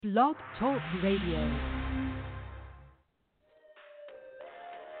Blog Talk Radio. You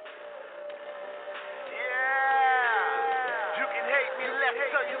can hate me less,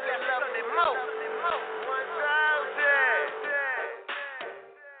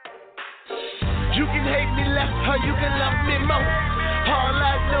 or you can love me more. All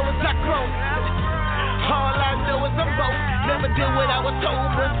I know is I grow. All I know is I'm both. Never did what I was told,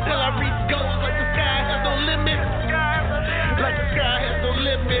 but still I reach goals like the sky has no limit. Like the sky has no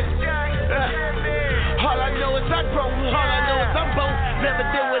limit. All I know is I grow. All I know is I'm both. Never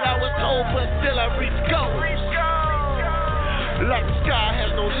did what I was told, but still I reach goals. Like the sky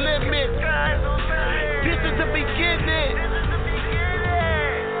has no limit. This is the beginning.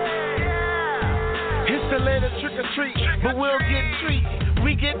 It's the land of trick or treat, but we'll get treats.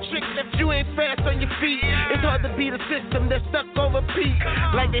 We get tricked if you ain't fast on your feet. It's hard to beat a system that's stuck on repeat.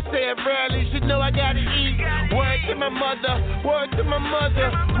 Like they say at rallies, you know I gotta eat. Word to my mother, word to my mother.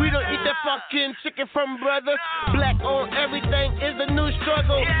 We don't eat that fucking chicken from brothers. Black on everything is a new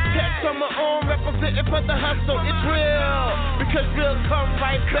struggle. Tax on my own, representing for the hustle. It's real, because real come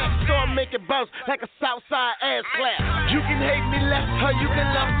right back. So I make it bounce like a Southside ass clap. You can hate me less, or you can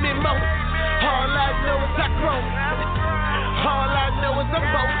love me more. All I know is I grow. All I know is I'm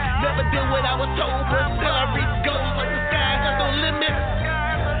both. Never did what I was told, but still I reach goals. Like the sky has no limit.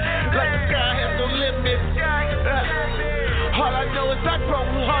 Like the sky has no limit. All I know is I grow.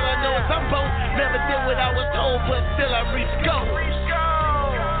 All I know is I'm both. Never did what I was told, but still I reach goals.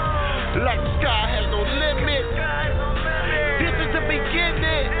 Like the sky has no limit. This is the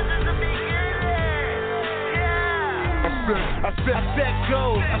beginning. I set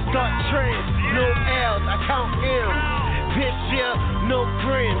goals, I start trends, no L's, I count M's. This year, no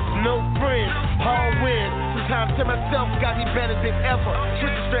friends, all wins. Sometimes to myself, got me better than ever.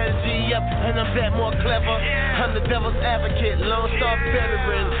 Switch the strategy up, and I'm that more clever. I'm the devil's advocate, Lone Star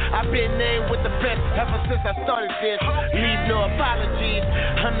veteran. I've been named with the best ever since I started this. Leave no apologies.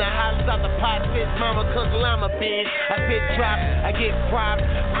 I'm the hottest out the pot, since mama cook llama beans. I spit drops, I get props,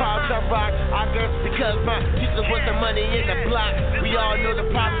 crowds I rock. I guess because my teachers want the money in the block. We all know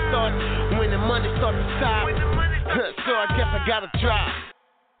the problem starts when the money starts to stop. So I guess I gotta drop.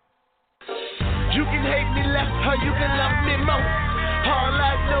 You can hate me less, or you can love me more. All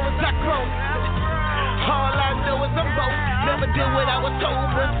I know is I grow. All I know is I'm both. Never did what I was told,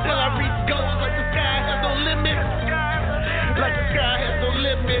 but still I reach goals. Like the sky has no limit. Like the sky has no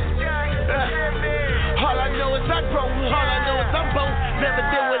limit. All I know is I grow. All I know is I'm both. Never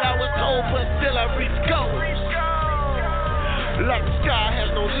did what I was told, but still I reach goals. Like the sky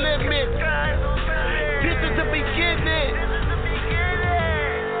has no limit. This is the beginning.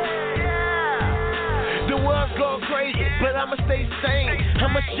 The world's going crazy, but I'ma stay sane.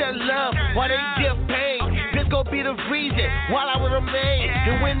 I'ma share love while they give pain. This gon' be the reason while I will remain.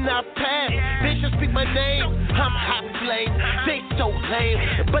 And when I pass, they should speak my name. I'm hot flame, they so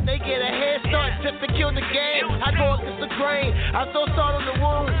lame, but they get a head start just to kill the game. I go against the grain, I throw salt on the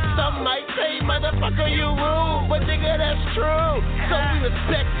wound. Some might say, motherfucker, you rude, but nigga, that's true. So we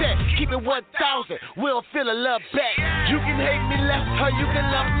respect that, keep it 1,000, we'll feel the love back. You can hate me less, or you can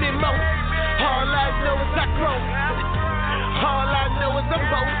love me more. All I know is I grow. All I know is I'm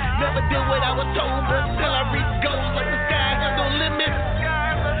both. Never did what I was told, but still I reach goals. Like the sky has no limit.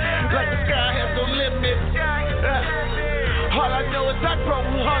 Like the sky has no limit. All I know is I grow.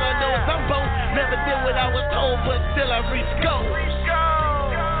 All I know is I'm both. Never did what I was told, but still I reach goals.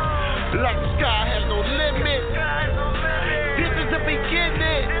 Like the sky has no limit. This is the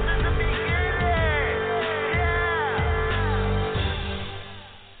beginning.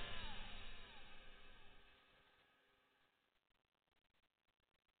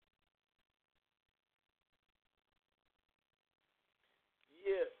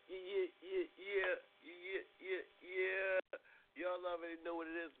 Y'all already know what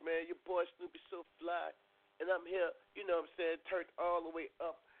it is, man. Your boy Snoopy SoFly, and I'm here, you know what I'm saying, turned all the way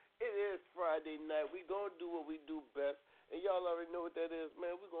up. It is Friday night. We gonna do what we do best, and y'all already know what that is,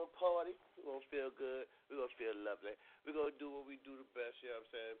 man. We gonna party. We gonna feel good. We gonna feel lovely. We gonna do what we do the best, you know what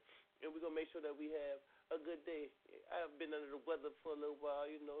I'm saying, and we gonna make sure that we have a good day. I've been under the weather for a little while,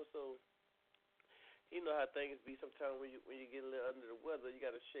 you know, so you know how things be sometimes when you get a little under the weather. You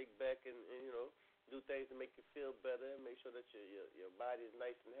gotta shake back and you know, do things to make you feel better and make sure that your body is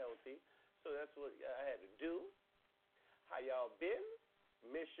nice and healthy. So that's what I had to do. How y'all been?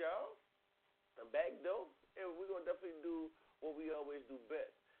 Miss y'all. I'm back though, and we're gonna definitely do what we always do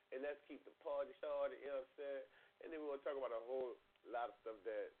best, and that's keep the party started. You know what I'm saying? And then we're gonna talk about a whole lot of stuff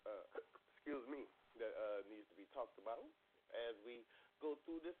that, excuse me, that needs to be talked about as we go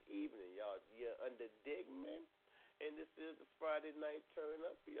through this evening, y'all. You under dig, man? And this is the Friday Night Turn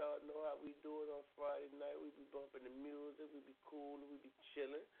Up. Y'all know how we do it on Friday night. We be bumping the music, we be cool, we be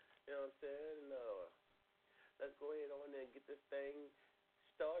chilling. You know what I'm saying? And, let's go ahead on there and get this thing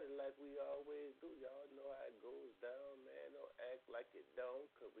started like we always do. Y'all know how it goes down, man. Don't act like it don't,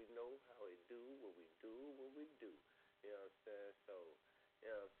 because we know how it do, what we do, what we do. You know what I'm saying? So,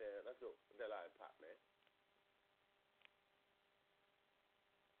 you know what I'm saying? Let's go. That line pop, man.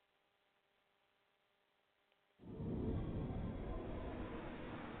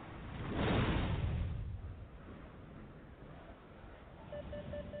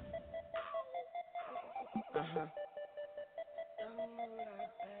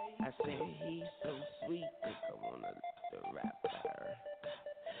 I said he's so sweet, think I wanna rap her.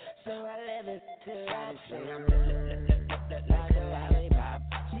 So I let it to her. Say I'm like a lollipop.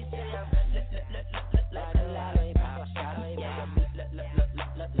 She say I'm like a lollipop. Yeah, I'm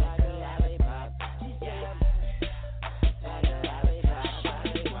like a lollipop. She say I'm like a lollipop.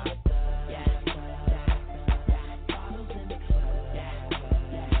 Yeah. Bottles in the club.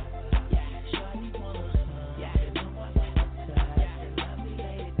 Yeah. Shorty wanna hug. Yeah.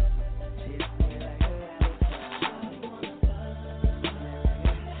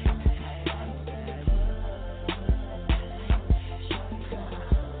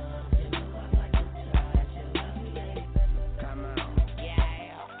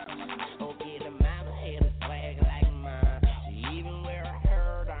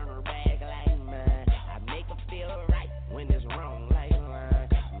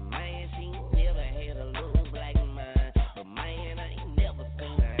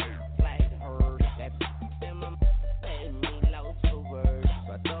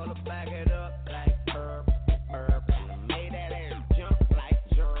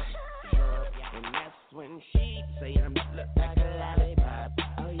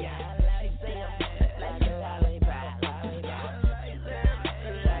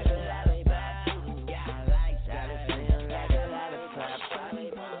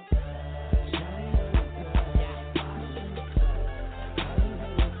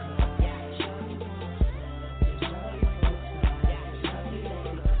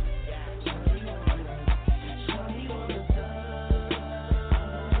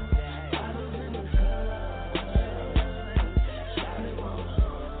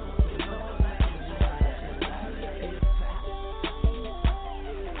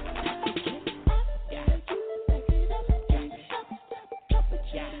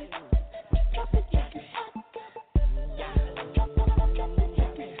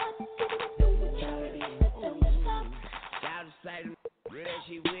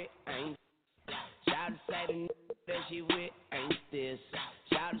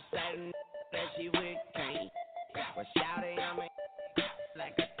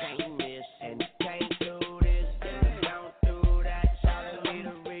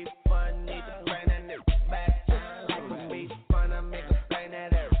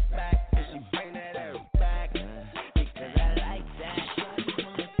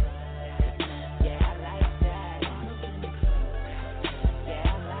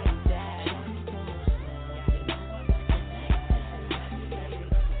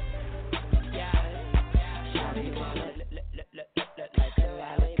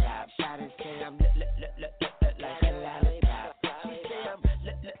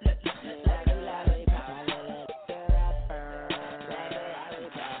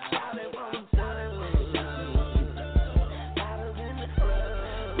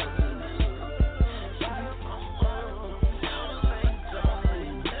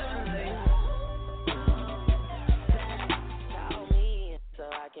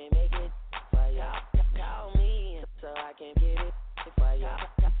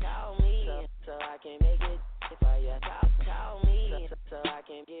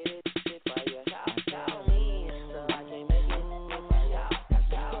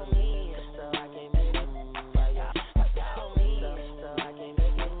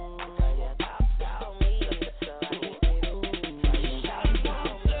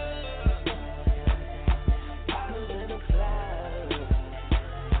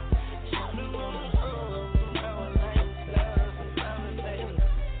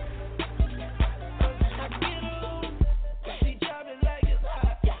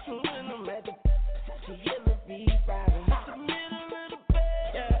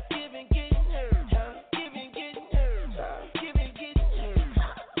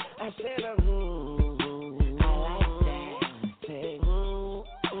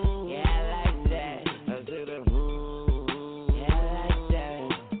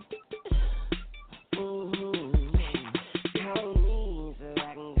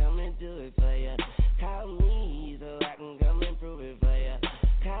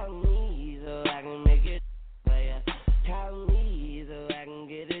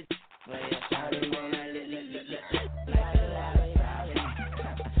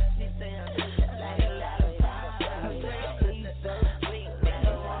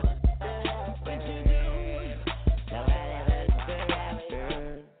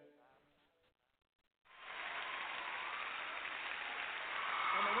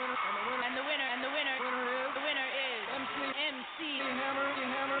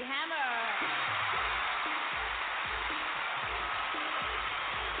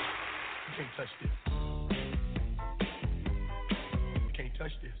 can't touch this. You can't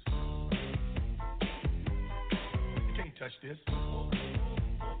touch this. You can't touch this. You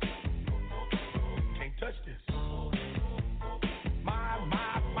can't touch this.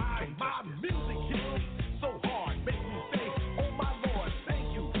 My music hits me so hard, makes me say, oh my Lord, thank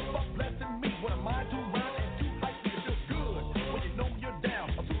you for blessing me. What am I to rhyme and too hype me to feel good when you know you're down?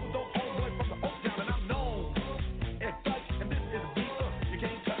 A super dope homeboy from the Oak Town and I'm known as such, and this is a beat you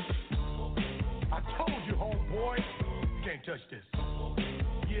can't touch. I told you, homeboy, you can't touch this.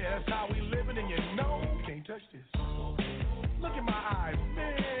 Yeah, that's how we living, and you know you can't touch this. Look in my eyes,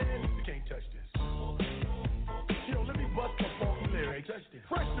 man, you can't touch this. Yo, let me bust up on the lyrics.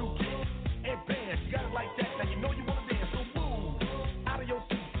 Fresh new kicks and bands, you got it like that. Now you know you wanna dance, so move out of your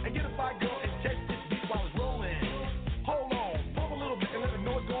seat and get a fire girl and catch this beat while it's rolling. Hold on, pump a little bit and let them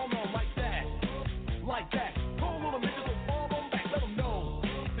know what's going on like that, like that. Go a little bit, just fall on back, let them know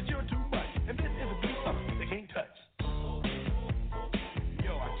that you're too much. And this is a beat they can't touch.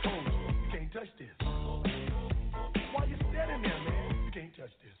 Yo, I told you, you can't touch this. Why you standing there, man? You can't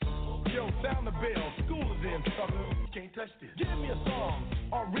touch this. Yo, sound the bell, school is in, sucker. You can't touch this. Give me a song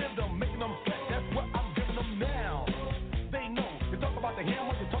or rhythm, making them sweat. That's what I'm giving them now. They know. You talk about the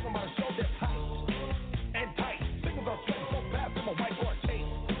hammer, you're talking about a show that's hype and tight. Singles are sweating so fast, I'm a white or a tape.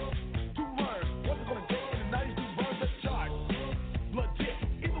 To learn what's it gonna take in the 90s to burn the chart. Legit.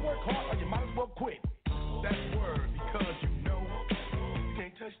 Either work hard or you might as well quit. That's word because you know you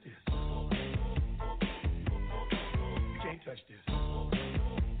can't touch this. You can't touch this.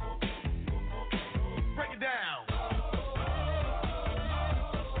 Break it down.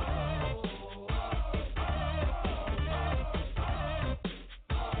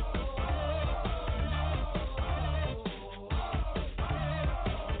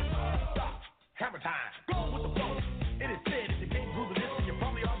 Stop. Hammer time. Go with the flow. It is said if you can't groove this, then you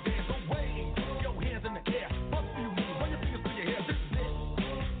probably are dead. So wave your hands in the air. Bust a few moves. Run your fingers through your hair. This is it.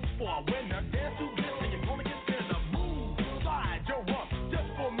 For a winner, dance to this, and you're gonna get in the move. Slide your rump.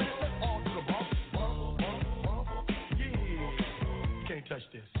 Just for a minute, let's all do the bump. Can't touch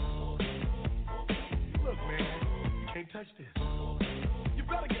this. Look, man, you can't touch this. You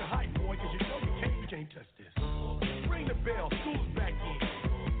better get hype, boy, because you know you can't touch this. Ring the bell, school's back in.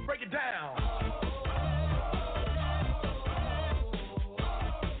 Break it down.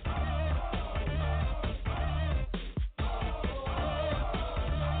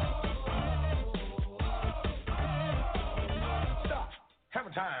 Stop.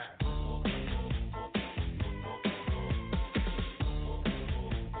 Hammer time.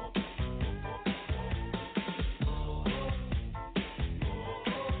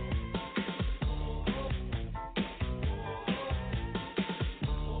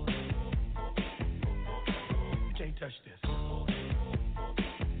 Touch this. You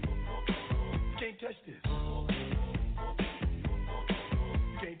can't touch this.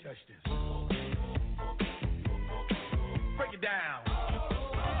 You can't touch this. Break it down.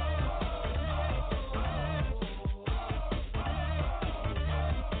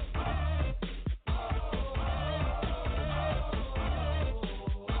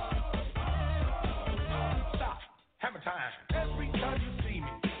 Stop. Hammer time. Every time you see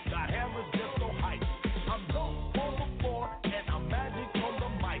me, the hammer's just so hype. I'm dope. And I'm magic on the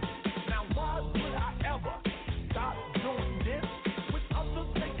mic. Now why would I ever stop doing this with others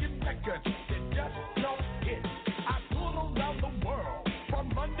making records that just don't hit? I tour around the world from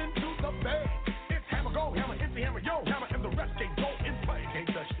London to the Bay. It's hammer, go hammer, it's the hammer, yo hammer, and the rest can go and play. Can't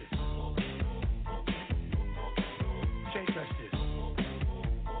touch this. You can't touch this.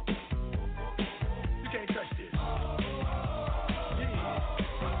 You can't touch this.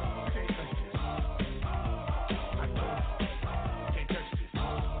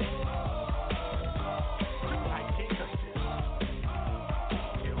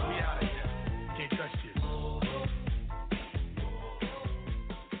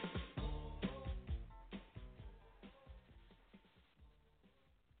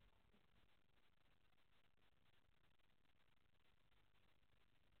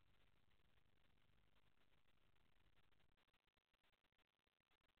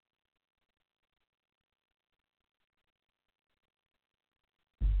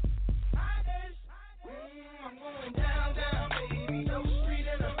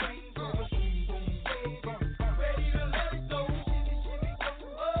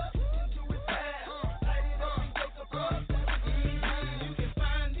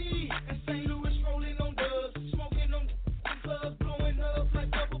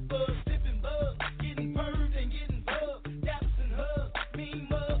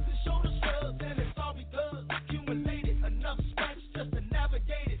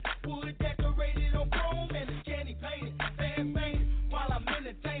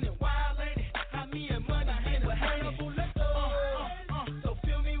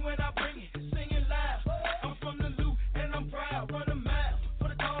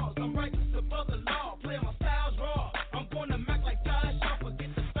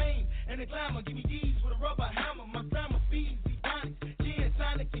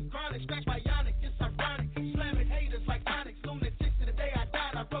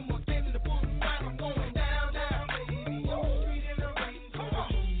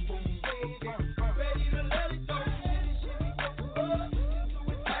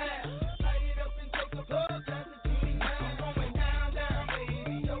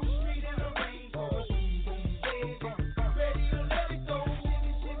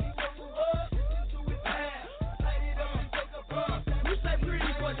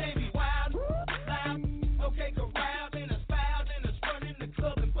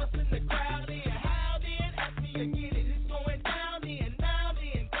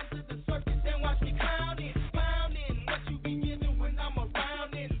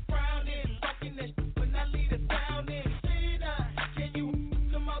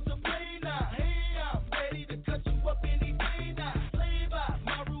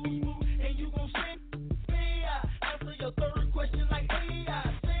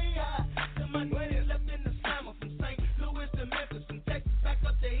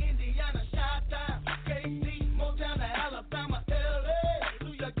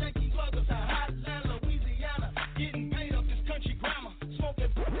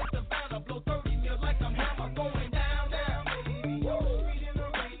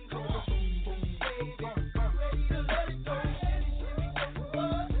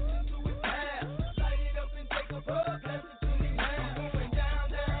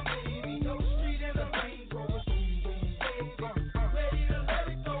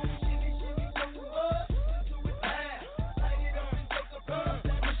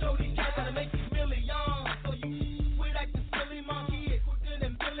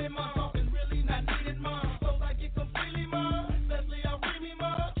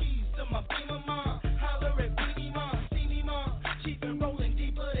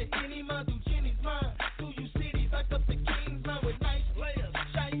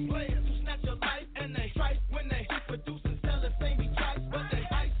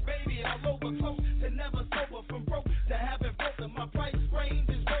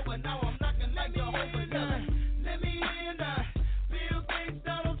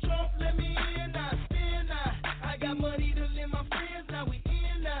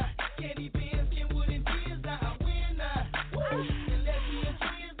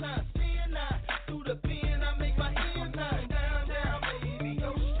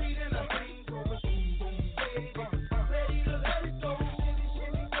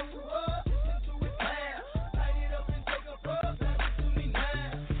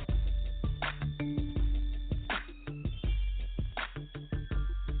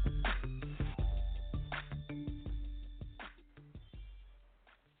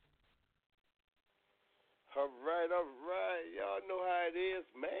 All right, all right. Y'all know how it is,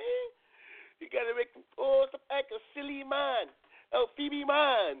 man. You gotta make all some acting silly mine. Oh, Phoebe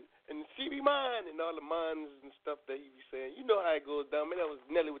mine. And CB mine. And all the mines and stuff that he be saying. You know how it goes down, man. That was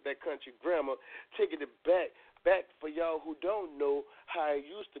Nelly with that country grammar. Taking it back. Back for y'all who don't know how it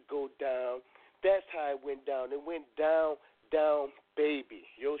used to go down. That's how it went down. It went down, down, baby.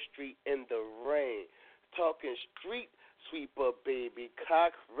 Your street in the rain. Talking street sweeper, baby.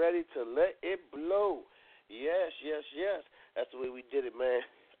 Cock ready to let it blow. Yes, yes, yes. That's the way we did it, man.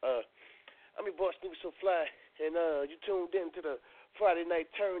 I'm your boy Snoopy SoFly, and you tuned in to the Friday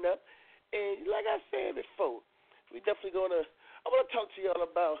Nite Turn Up. And like I said before, we definitely I want to talk to y'all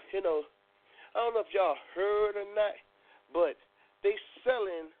about, I don't know if y'all heard or not, but they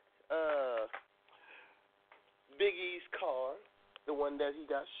selling Biggie's car, the one that he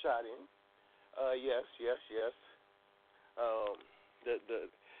got shot in. Yes, yes, yes. A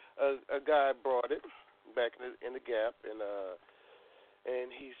guy brought it back in the Gap, and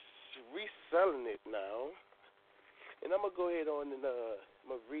he's reselling it now. And I'm gonna go ahead on and I'm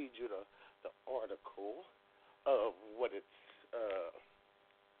gonna read you the article of what it's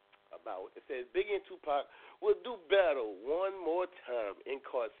about. It says Biggie and Tupac will do battle one more time in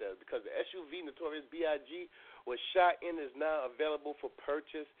car sales because the SUV Notorious B.I.G. was shot in is now available for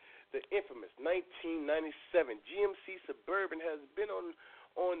purchase. The infamous 1997 GMC Suburban has been on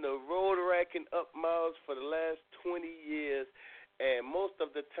the road racking up miles for the last 20 years, and most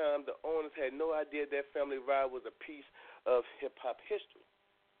of the time the owners had no idea their family ride was a piece of hip-hop history.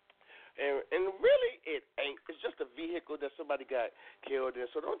 And really, it ain't. It's just a vehicle that somebody got killed in.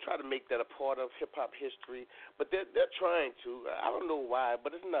 So don't try to make that a part of hip-hop history. But they're trying to. I don't know why,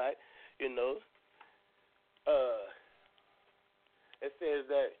 but it's not, It says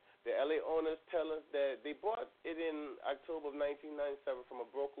that the LA owners tell us that they bought it in October of 1997 from a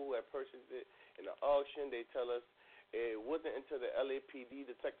broker who had purchased it in an auction. They tell us it wasn't until the LAPD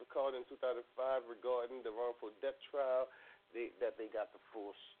detective called in 2005 regarding the wrongful death trial that they got the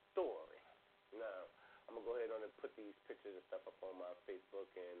full story. Now, I'm going to go ahead on and put these pictures and stuff up on my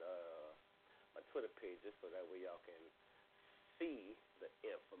Facebook and my Twitter pages so that way y'all can see the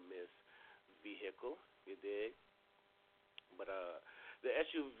infamous vehicle, you dig? But the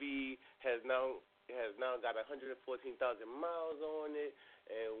SUV has now got 114,000 miles on it,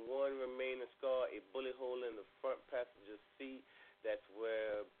 and one remaining scar, a bullet hole in the front passenger seat. That's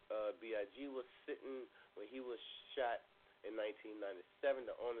where B.I.G. was sitting when he was shot in 1997.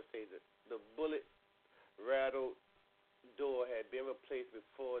 The owner says that the bullet rattled door had been replaced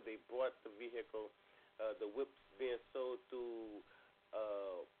before they bought the vehicle. The whip's being sold through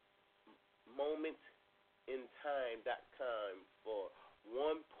momenttime.com for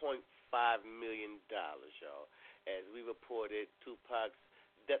 $1.5 million, y'all. As we reported, Tupac's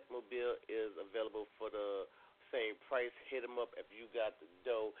Deathmobile is available for the same price. Hit him up if you got the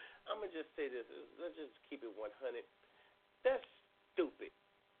dough. I'm going to just say this. Let's just keep it 100. That's stupid.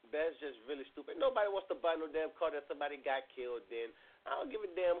 That's just really stupid. Nobody wants to buy no damn car that somebody got killed in. I don't give a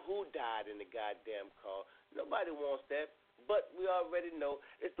damn who died in the goddamn car. Nobody wants that. But we already know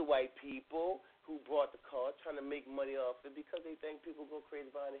it's the white people who brought the car trying to make money off it because they think people go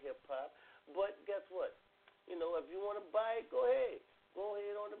crazy buying the hip-hop. But guess what? If you want to buy it, go ahead. Go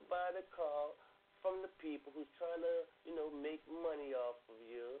ahead on and buy the car from the people who's trying to, make money off of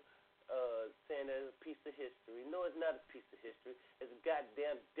you. Saying that it's a piece of history. No, it's not a piece of history. It's a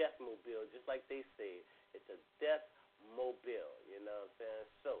goddamn deathmobile, just like they say. It's a deathmobile, you know what I'm saying?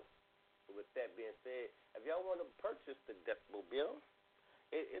 So, with that being said, if y'all want to purchase the deathmobile,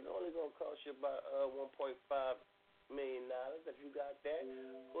 it's only going to cost you about $1.5 million. If you got that,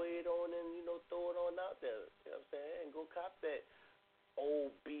 go ahead on and, throw it on out there. You know what I'm saying? And go cop that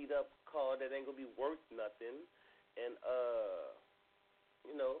old beat-up car that ain't going to be worth nothing. And,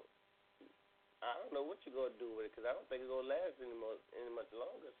 I don't know what you're going to do with it because I don't think it's going to last any much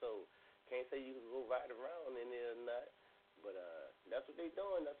longer. So can't say you can go ride around in there or not. But that's what they're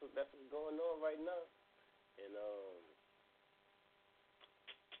doing. That's what's going on right now. And,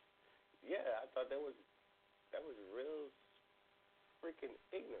 I thought that was real freaking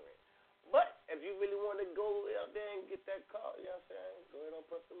ignorant. But if you really want to go out there and get that car, you know what I'm saying, go ahead and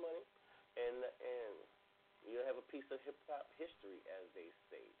put some money. And you'll have a piece of hip-hop history, as they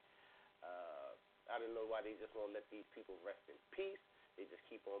say. I don't know why they just won't let these people rest in peace. They just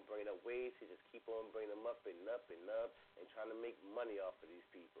keep on bringing up waves. They just keep on bringing them up and up and up and trying to make money off of these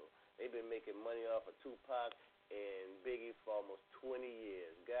people. They've been making money off of Tupac and Biggie for almost 20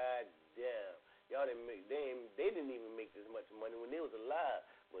 years. God damn. Y'all they didn't even make this much money when they was alive.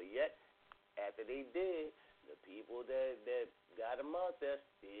 But yet, after they did, the people that got them out there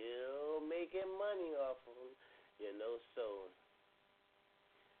still making money off of them, you know. So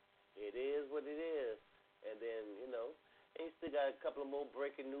it is what it is. And then, you know, and you still got a couple of more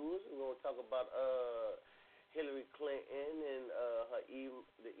breaking news. We're gonna talk about Hillary Clinton and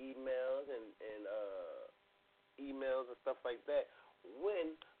the emails and emails and stuff like that.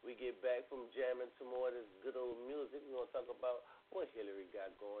 When we get back from jamming some more of this good old music, we're gonna talk about what Hillary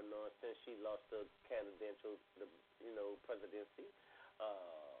got going on since she lost the presidency.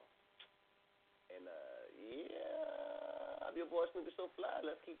 Yeah, I'm your boy Snoopy SoFly.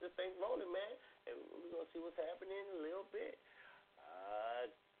 Let's keep this thing rolling, man, and we're gonna see what's happening in a little bit.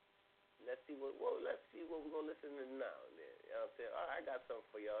 Let's see what we're gonna listen to now. You know what I'm saying? All right, I got something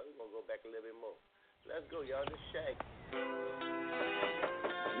for y'all. We're gonna go back a little bit more. Let's go, y'all. This Shag.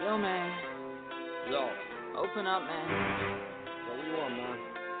 Yo, man. Yo. Open up, man. Yo, what you want, man?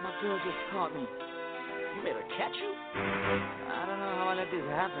 My girl just caught me. You made her catch you? I don't know how I let this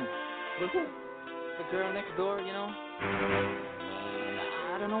happen. With who? The girl next door, you know?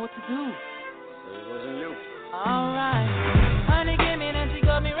 I don't know what to do. So it wasn't you. Alright. Honey came in and she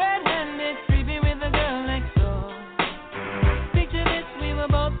got me red-handed, creeping with the girl next door. Picture this, we were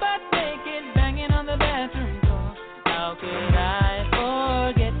both butt naked, banging on the bathroom door. How could I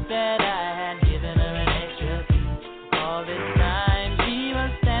forget that I had given her an extra key? All this time she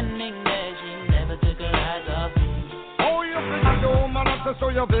was standing there, she never took her eyes off me. Oh, you think I'm the woman access to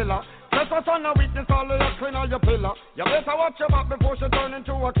your villa? Just a son of witness, all of your clean on your pillar. You better watch your back before she turn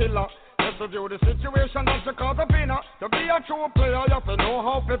into a killer. Just review the situation that you caught up in her. To be a true player, you have to know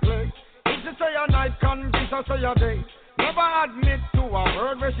how to play. If she say a night, convince her say a day. Never admit to a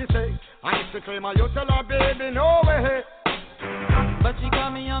word where she say. And if she claim her, you tell her, baby, no way. But she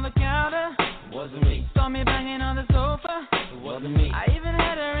caught me on the counter. Wasn't me. Saw me banging on the sofa. Wasn't me. I even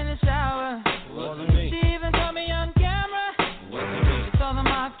had her in the shower. Wasn't me. She even caught me on camera. Wasn't me. She saw the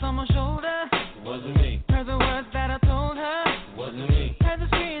marks on my shoulder. Wasn't me. Heard the words that I told her. Wasn't me. Heard the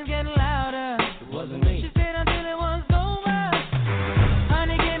screams getting louder. Wasn't me. She stayed until it was over.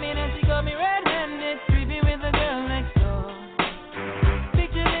 Honey came in and she got me red-handed, creeping with the girl next door.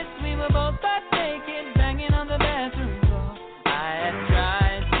 Picture this, we were both butt naked, banging on the bathroom door. I had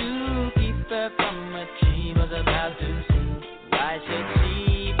tried to keep her from what she was about to see. Why should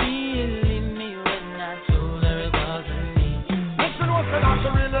she believe me when I told her it wasn't me? Listen, what's the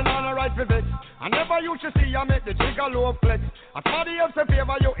doctor really not a right for this? I never used to see you make the jigger low flex. As somebody else to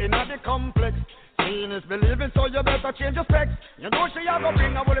favor you in the complex. Seeing is believing, so you better change your specs. You know she a go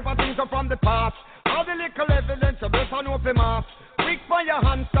bring a whole heap of things up from the past. All the little evidence you better know for mass. Quick for your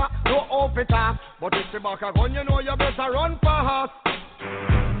answer, no off it off. But if she back a gun, you know you better run fast.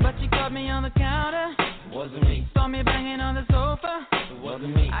 But she caught me on the counter. Wasn't me. Saw me banging on the sofa.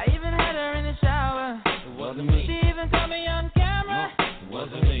 Wasn't me. I even had her in the shower. Wasn't me. She even caught me on camera.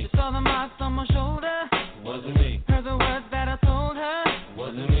 Wasn't me. She saw the marks on my shoulder. Wasn't me. Heard the words that I told her.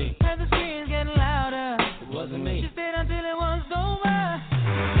 Wasn't me. Heard the screams getting louder. Wasn't me. She stayed until it was over.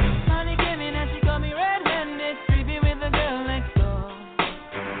 Honey came in and she got me red-handed, creepy with the girl next door.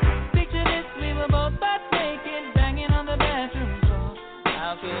 Picture this, we were both butt naked, banging on the bathroom door.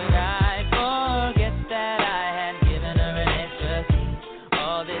 How could I forget that I had given her an extra key?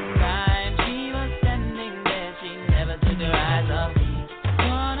 All this time she was standing there, she never took her eyes off me.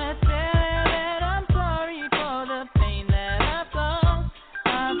 Gonna tell her that I'm sorry for the pain that I've caused.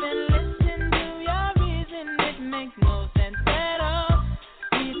 I've been listening to your reason, it makes no sense at all.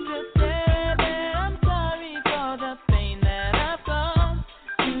 Need to tell her that I'm sorry for the pain that I've caused.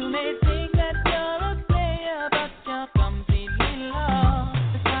 You may think that you're a player, but you're completely lost.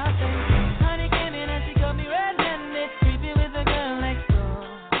 It's my thing. Honey came in and she got me red-handed, creepy with the girl next door.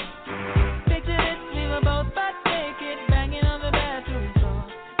 Picture this, we were both butt naked, banging on the bathroom door.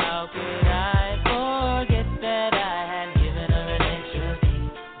 How could I forget that I had given her an extra key?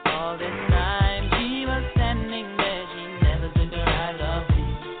 All this time she was standing there, she never took her eyes off me.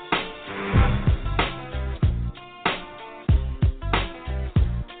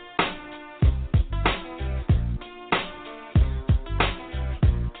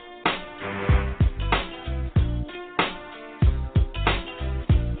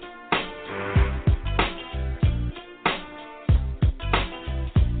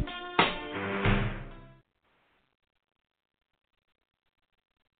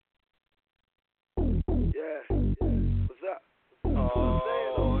 Yeah. What's up?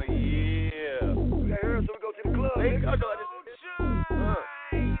 Oh, yeah. We got here, so we go to the club. Hey, go to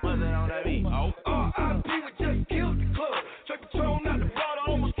What's that on that beat? Oh. R.I.P. we just killed the club. Chuck Patron out the bottle,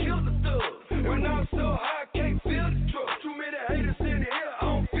 almost killed the thug. When I'm so high, I can't feel the truck. Too many haters in the air, I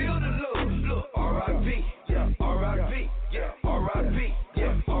don't feel the love. Look, R.I.P. Yeah.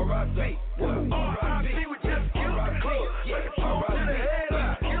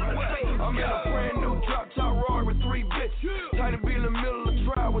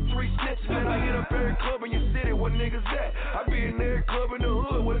 with 3 snitches, man. I hit up every club in your city, where niggas at? I be in every club in the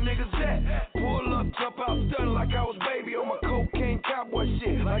hood, where niggas at? Pull up, jump out, stunning like I was baby on my cocaine cowboy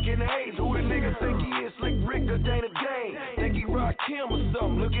shit, like in the 80s. Who the nigga think he is? Slick Rick or Dana Dane? Think he rock Kim or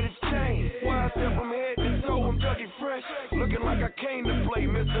something? Look at his chain. Why I step from head to toe, I'm Dougie Fresh, looking like I came to play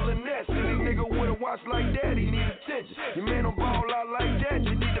Mr. Lynette. Any nigga with a watch like that, he need attention. Your man don't ball out like that,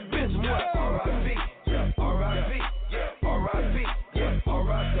 you need to bench him. What? R.I.P. R.I.P. R.I.P.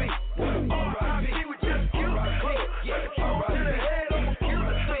 R.I.P. R.I.P. We just killed the club. R.I.P. to the head, I'ma kill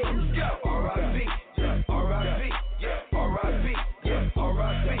the thing. R.I.P. R.I.P. R.I.P.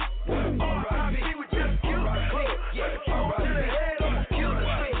 R.I.P. R.I.P. We just killed the club. R.I.P. to the head, I'ma kill the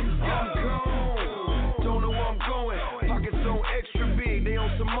thing. I'm gone. Don't know where I'm going. Pockets on extra big, they on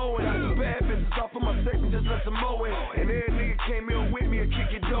Samoan. I some bad bitches off of my section, just let some mow in. And every nigga came in with me and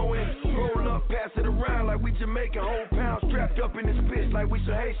kick your dough in. Roll up, pass it around like we Jamaican. Whole pound strapped up in this bitch like we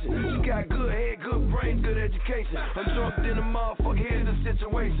some Haitian. She got good head, good brain, good education. I'm drunk in the motherfucker, here's the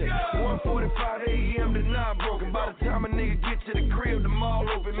situation. 1:45 a.m. to 9 broken. By the time a nigga get to the crib, the mall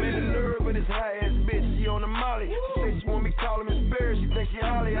open. Man, the nerve of this high ass bitch, she on the molly. She say she want me call him in spirit, she think she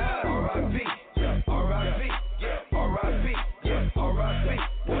Holly high. R.I.P. R.I.P. R.I.P. R.I.P.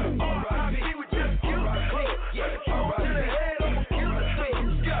 R.I.P. We just killed the club. R.I.P. to the head, I'ma kill the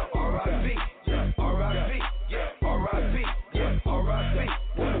thing. R.I.P. R.I.P. R.I.P. R.I.P.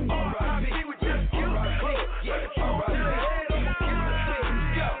 R.I.P. We just killed the club. R.I.P. to the head, I'ma kill the thing.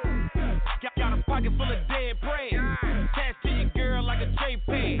 Got a pocket full of dead bread. Attached to your girl like a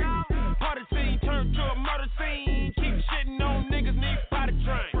JPEG. Party scene turned to a murder scene. Keep shitting on niggas, need body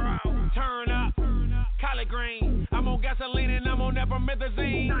train. Turn up, collard green. I'm on gasoline and I'm on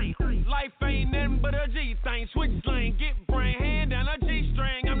epimethazine. Life ain't nothing but a G thing. Switch slang, get brain, hand down a G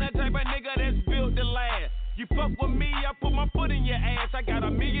string. I'm that type of nigga that's built to last. You fuck with me, I put my foot in your ass. I got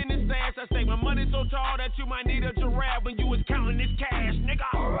 $1 million in stash. I say my money so tall that you might need a giraffe when you was counting this cash, nigga.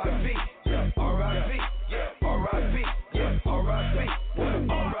 R.I.P. R.I.P. R.I.P. R.I.P.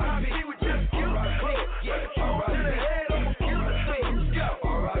 R.I.P. We just killed the club. R.I.P. to the head, I'ma kill the thing.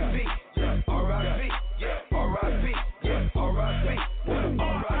 R.I.P. R.I.P. R.I.P. R.I.P.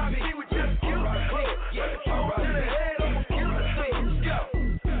 R.I.P. We just killed the club. R.I.P. to the head, I'ma kill the thing.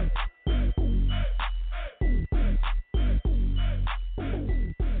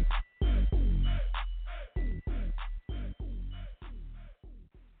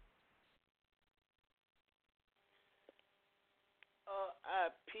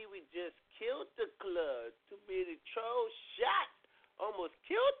 R.I.P. We just killed the club. Too many troll shots. Almost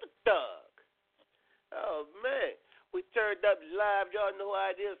killed the thug. Oh, man. We turned up live. Y'all know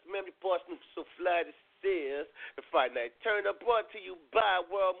how it is. Man, the boy Snoopy SoFly. This is the Friday Night Turn Up, brought to you by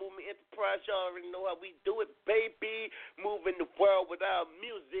World Movement Enterprise. Y'all already know how we do it, baby. Moving the world with our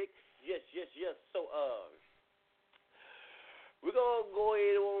music. Yes. So, we're going to go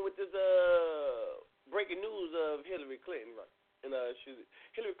ahead on with this breaking news of Hillary Clinton, right? And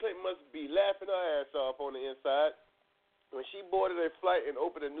Hillary Clinton must be laughing her ass off on the inside when she boarded a flight and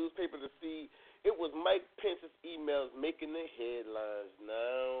opened a newspaper to see it was Mike Pence's emails making the headlines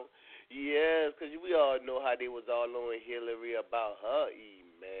now. Yes, because we all know how they was all on Hillary about her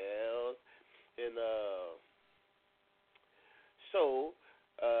emails. And so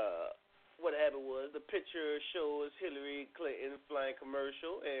what happened was the picture shows Hillary Clinton flying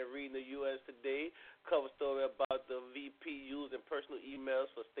commercial and reading the U.S. Today cover story about the VP using personal emails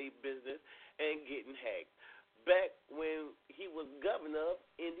for state business and getting hacked. Back when he was governor of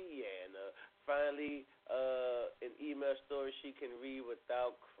Indiana, finally an email story she can read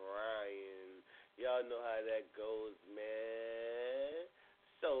without crying. Y'all know how that goes, man.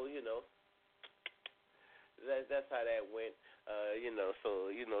 So, that's how that went.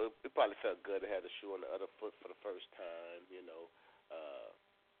 It probably felt good to have the shoe on the other foot for the first time,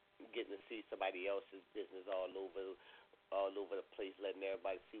 getting to see somebody else's business all over the place, letting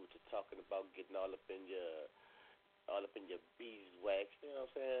everybody see what you're talking about, getting all up in your beeswax, you know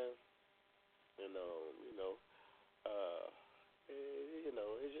what I'm saying?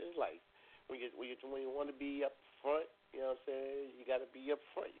 It's like when you want to be up front, you know what I'm saying? You got to be up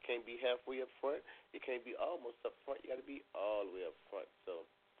front. You can't be halfway up front. You can't be almost up front. You got to be all the way up front. So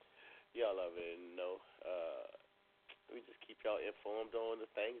y'all already know. We just keep y'all informed on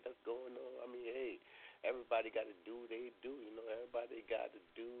the things that's going on. I mean, hey, everybody got to do what they do. Everybody got to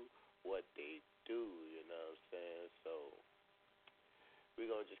do what they do. You know what I'm saying? So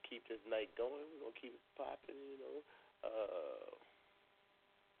we're gonna just keep this night going. We're gonna keep it popping.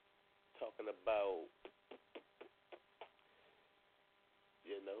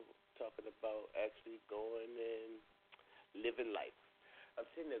 Talking about actually going and living life. I'm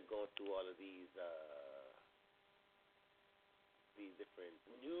sitting there going through all of these different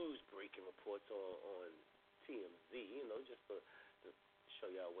news breaking reports on TMZ, you know, just to show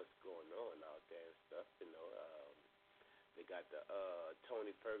y'all what's going on out there and stuff, you know. They got the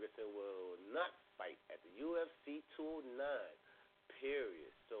Tony Ferguson will not fight at the UFC 209, period.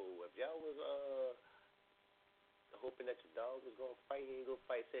 So if y'all was hoping that your dog was going to fight, he ain't going to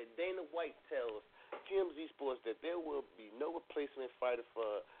fight. Said Dana White tells TMZ Sports that there will be no replacement fighter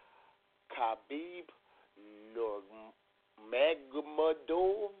for Khabib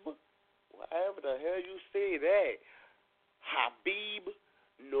Nurmagomedov. Whatever the hell you say that. Khabib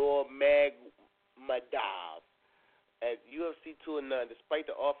Nurmagomedov at UFC 209, despite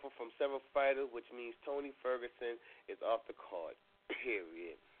the offer from several fighters, which means Tony Ferguson is off the card,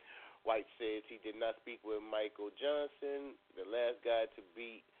 period. White says he did not speak with Michael Johnson, the last guy to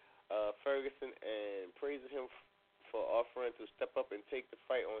beat Ferguson, and praises him for offering to step up and take the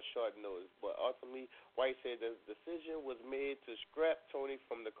fight on short notice. But ultimately, White said the decision was made to scrap Tony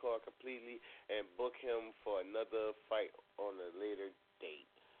from the card completely and book him for another fight on a later date.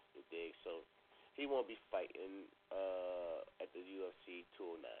 You dig? So he won't be fighting at the UFC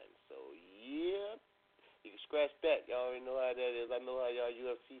 209. So, yeah. You can scratch that. Y'all already know how that is. I know how y'all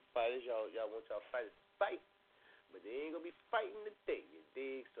UFC fighters, y'all want y'all fighters to fight, but they ain't going to be fighting today, you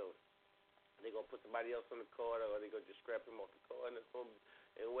dig? So they going to put somebody else on the card, or they going to just scrap him off the card, and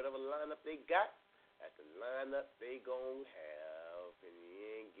whatever lineup they got, that's the lineup they going to have, and you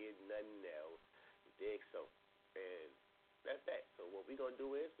ain't getting nothing else, you dig? So, and that's that. So what we going to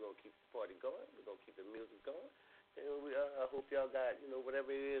do is we're going to keep the party going. We're going to keep the music going. And I hope y'all got, you know,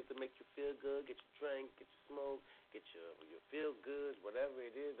 whatever it is to make you feel good. Get your drink, get your smoke, get your feel good, whatever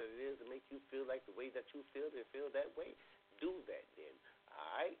it is to make you feel like the way that you feel that way. Do that then,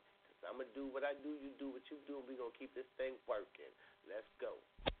 all right? Because I'm going to do what I do, you do what you do, and we're going to keep this thing working. Let's go.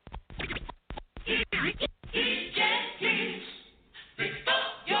 DJ Keys, pick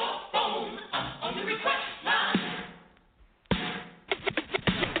up your phone on the request line.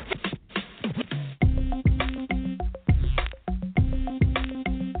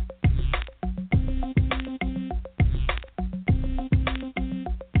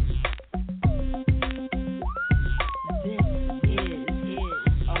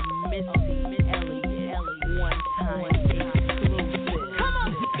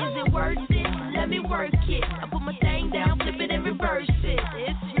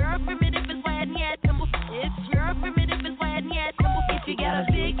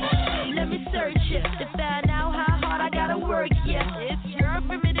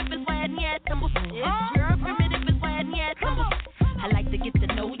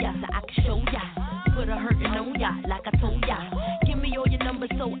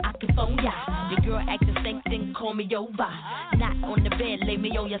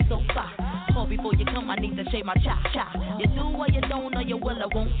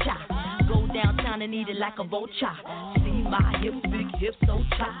 See my hips, big hips, so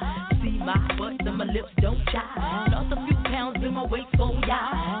chai. See my butt, and my lips don't chai. Lost a few pounds in my waist, so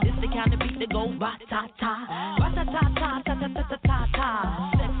yeah. It's the kind of beat that go ba-ta-ta.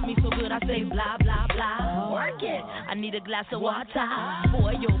 Ba-ta-ta-ta-ta-ta-ta-ta-ta. Sex me so good I say blah, blah, blah. Work it, I need a glass of water.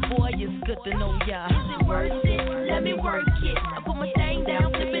 Boy, oh boy, it's good to know ya. Is it worth it? Let me work it. I put my thing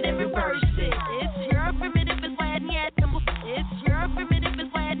down, flip it and reverse it. It's your primitive, it's why I need to move. It's your primitive,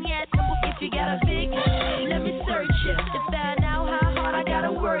 it's why I need to move. If you got a big, let me search it to find out how hard I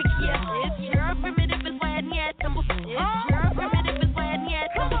gotta work. Yeah, it's your primitive, it's why I need to move. It's your primitive, it's why I need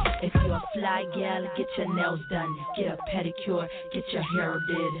to move. If you're a fly gal, get your nails done, get a pedicure, get your hair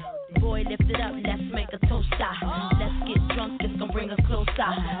did. Boy, lift it up, let's make a toast. Let's get drunk, this gon' bring us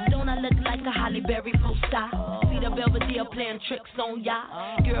closer. Don't I look like a Holly Berry poster? See the Belvedere playing tricks on ya.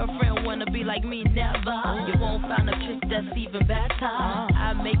 Girlfriend wanna be like me, never. You won't find a chick that's even better.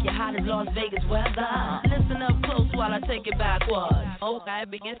 I make you hot as Las Vegas weather. Listen up close while I take it backwards. Okay,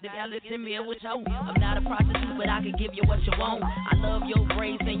 begins to listen me with you. I'm not a prostitute, but I can give you what you want. I love your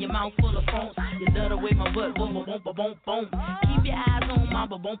braids and your mouth full of phones. You love the way my butt boom, boom, boom, boom, boom. Keep your eyes on my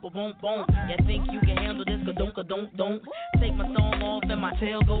boom, boom, boom, boom. You think you can handle this? Don't. Take my song off and my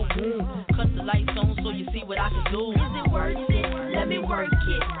tail go boom. Cut the lights on so you see what I can do. Is it worth it? Let me work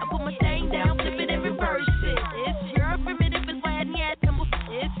it. I put my thing down, flip it and reverse it. It's your primitive, it's why I need to move.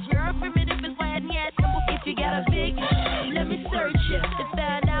 It's your primitive, it's why I need to move. If you got a big, let me search it to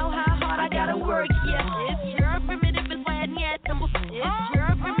find out how hard I gotta work. Yeah, it's your primitive, it's why I need to move. It's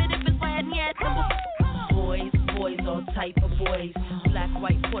your primitive, it's why I need to move. Boys, all type of boys. Black,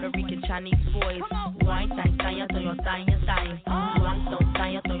 white, Puerto Rican, Chinese boys. Wine, thang, thang, thang, thang, thang. Wine, thang,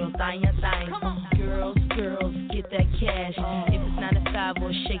 thang, thang, thang, thang. Girls, get that cash. If it's 9 to 5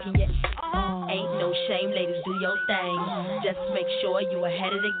 or shaking yet. Ain't no shame, ladies, do your thing. Just make sure you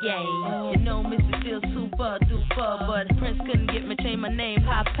ahead of the game. You know, Mr. Still super duper, but Prince couldn't get me change my name,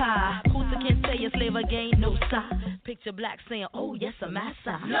 Papa. Kusa can't say a slave again, no sir. Picture black saying, oh yes, I'm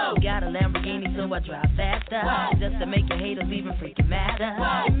massa. No. Got a Lamborghini, so I drive faster. Just to make your haters even freaking madder.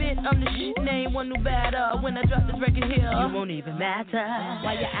 Admit I'm the shit name, one new batter. When I drop this record here, you won't even matter.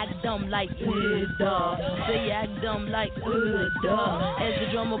 Why you act dumb like duh? Say you act dumb like duh. As the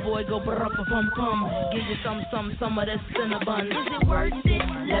drummer boy go brr-pum-pum, give you some of that cinnabon. Is it worth it?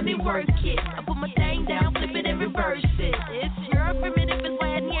 Let me work it. I put my thing down, flip it and reverse it. It's your primitive is why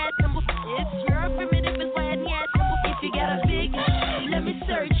I need it. It's your primitive is why I need it. If you got a big, let me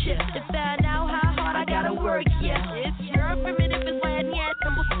search it to find out how hard I gotta work. Yeah, it's your primitive is why I need it. It's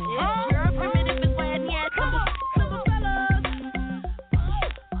your primitive is why I need it. Simple fellas,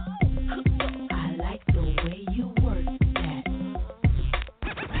 I like the way you work that.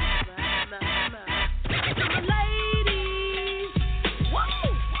 Ladies, whoa,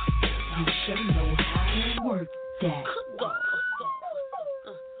 you should know how to work that.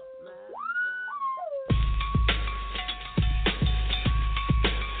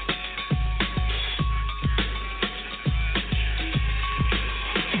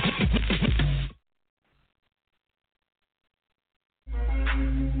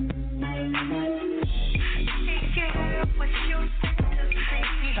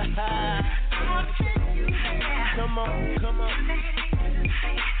 Come on.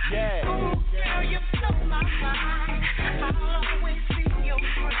 Yeah.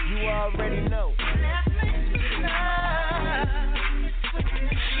 You already know.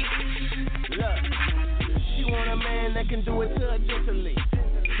 Look, she want a man that can do it to her gently,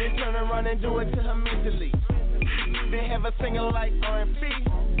 then turn around and do it to her mentally. Then have her singing like R&B,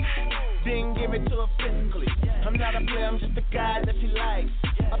 then give it to her physically. I'm not a player, I'm just a guy that she likes.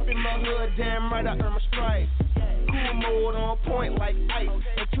 Up in my hood, damn right I earn my stripes. Cool mode on point like ice. And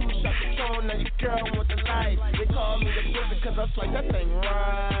 2 shots of tone, now your girl want the life. They call me the pussy cause I slice that thing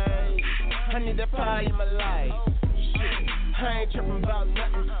right. I need that pie in my life. Shit, I ain't tripping about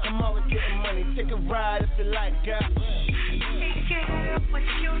nothing. I'm always getting money, take a ride if you like, girl. Hey girl, what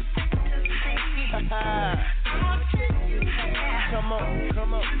you think to say? Come on.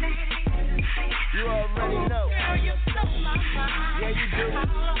 You already know. Girl, you blow my mind. Yeah, you do. I'll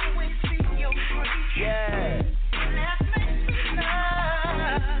always be your friend. Yeah. That makes me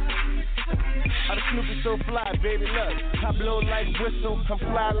love. I'm Snoopy SoFly, baby, look. I blow like whistle, I'm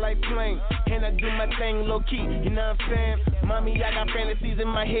fly like plane. And I do my thing low key, you know what I'm saying? Mommy, I got fantasies in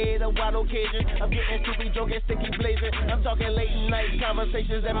my head, a wild occasion. I'm getting stupid, joking, sticky blazing. I'm talking late night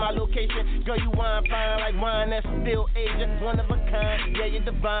conversations at my location. Girl, you wine fine like wine that's still aging. One of a kind, yeah, you're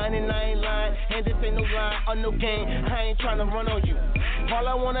divine and I ain't lying. And this ain't no lie or no game, I ain't trying to run on you. All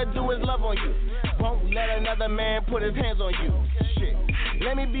I wanna do is love on you. Won't let another man put his hands on you. Shit,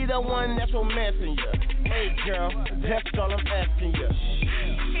 let me be the one that's romancing you. Hey girl, that's all I'm asking you.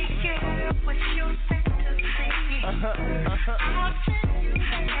 Hey girl, what you think to see? I'll take you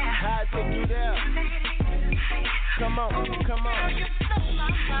there. I'll take you there. Come on. You blow my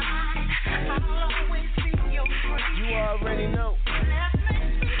mind. I'll always be your friend. You already know. That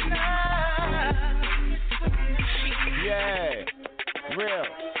makes me love. Yeah, real.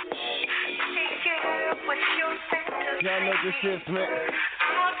 Hey girl, what you think to see? Y'all know this is, man.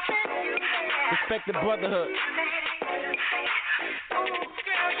 Respect the brotherhood.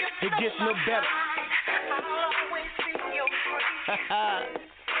 It gets no better.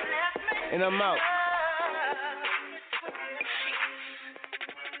 And I'm out.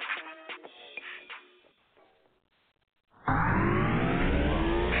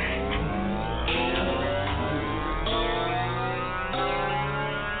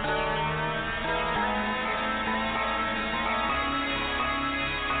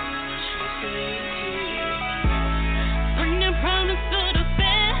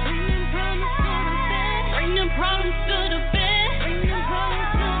 Problems to the bed.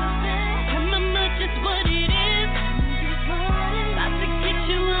 How much is what it is. About to get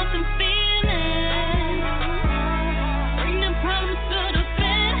you out them feelings. Bring the problems to the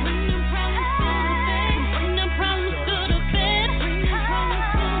bed. Bring the problems to the bed.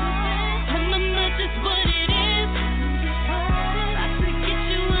 How much is what it is. About to get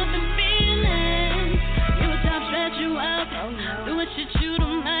you out them feelings. Your job set you up. Do what you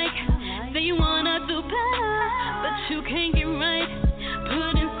don't like. Say you wanna do better. You can't get right,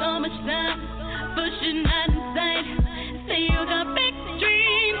 put in so much time, but you're not inside. Say you got big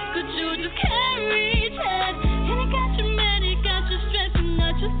dreams, but you just can't reach it. And it got you mad, it got you stressed, and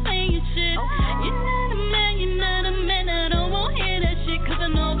not just saying shit. You're not a man, I don't want to hear that shit.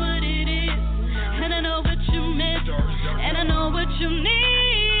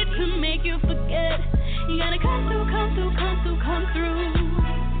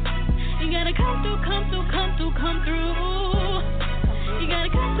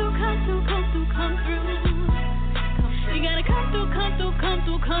 come through. You gotta come through, come through, come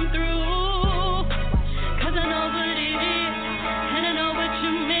through, come through. 'Cause I know what it is, and I know what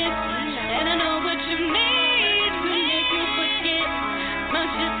you miss, and I know what you need to make you forget. My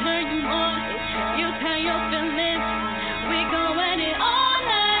shit turn you on, you tell your feelings. We go at it all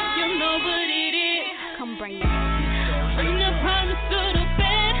night, you know what it is. Come bring it. Bring the problems to the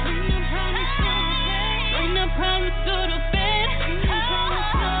bed. Bring the problems to the bed. Bring the problems to the bed.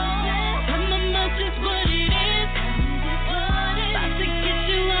 Tell my mouth just what it is. About to get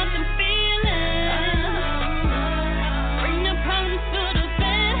you out the feelings. Bring the problems to the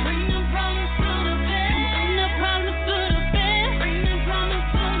bed. Bring the problems to the bed. Bring the problems to the bed. Bring the problems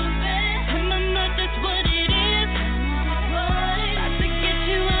to the bed. Tell my mouth just what it is. About to get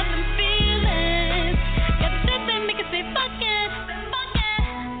you out the feelings. Got the shit that make it say fuck it.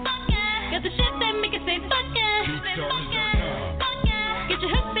 Got the shit that make it say fuck it. Get your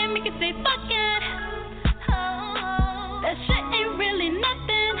hips that make it say fuck it. That shit ain't really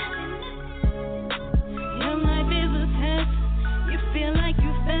nothing. Your life is a test. You feel like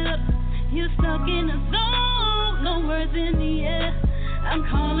you failed. You're stuck in a zone. No words in the air. I'm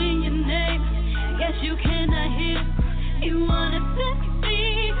calling your name. Guess you cannot hear. You wanna set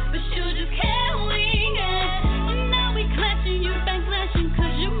me, but you just can't wing it. And now we clashing, you backlashing,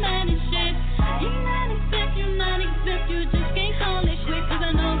 'cause you mad as shit. You not exempt, you just can't call it shit. 'Cause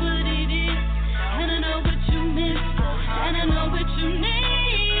I know what it is, and I know what you miss, and I know what you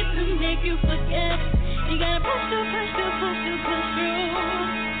need to make you forget. You gotta push through, push through, push through, push through.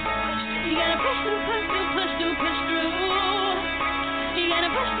 You gotta push through, push through, push through, push through. You gotta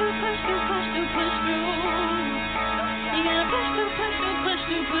push through, push through, push through, push through. You gotta push through, push through, push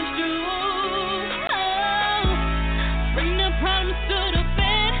through, push through. Oh, bring the problems to the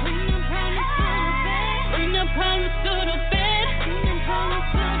bed. Bring the problems to the bed. Bring the problems to the bed. Bring the problems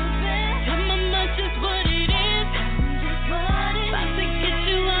to the bed. Tell my mouth just what it is. About to get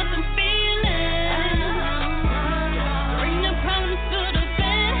you out the feelings. Bring the problems to the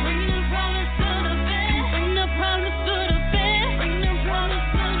bed. Bring the problems to the bed. Bring the problems to the bed. Bring the problems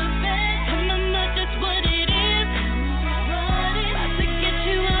to the bed. Tell my mouth just what it is. About to get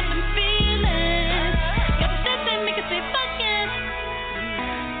you out the feelings. Got the shit that make it say fuck it.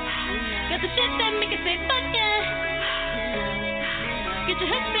 Got the shit that make it say fuck it. Get your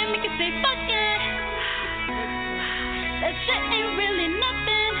hips that make it say fuck it. That shit ain't really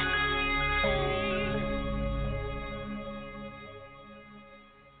nothing.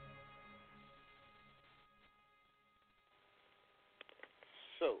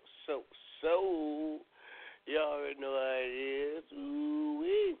 So, y'all already know how it is.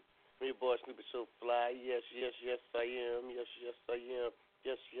 Ooh-wee. I'm your boy Snoopy SoFly. Yes, I am. Yes, I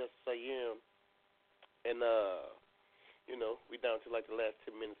am. And, we down to like the last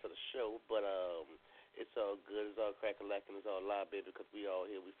 10 minutes of the show, but it's all good. It's all crack-a-lackin'. It's all live, baby, because we all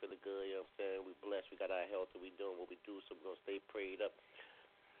here. We feeling good, you know what I'm saying? We blessed. We got our health, and we doing what we do, so we're going to stay prayed up.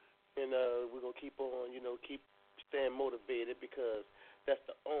 And we're going to keep on, keep staying motivated, because that's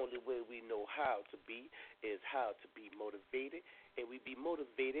the only way we know how to be, is how to be motivated. And we be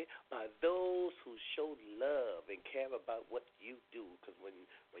motivated by those who show love and care about what you do. Because when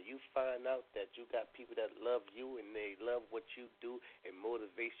you find out that you got people that love you and they love what you do, it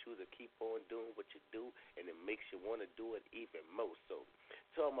motivates you to keep on doing what you do, and it makes you want to do it even more. So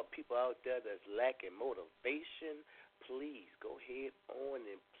to all my people out there that's lacking motivation, please go ahead on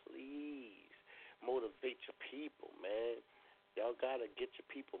and please motivate your people, man. Y'all got to get your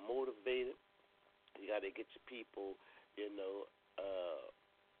people motivated. You got to get your people,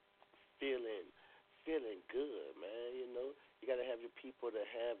 feeling good, man. You got to have your people that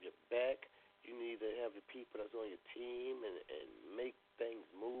have your back. You need to have your people that's on your team and make things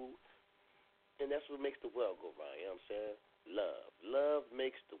move. And that's what makes the world go round, you know what I'm saying? Love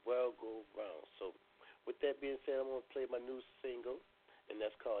makes the world go round. So with that being said, I'm going to play my new single, and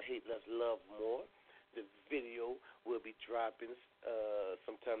that's called Hate Less, Love More. The video will be dropping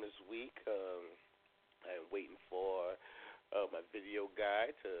sometime this week. I'm waiting for my video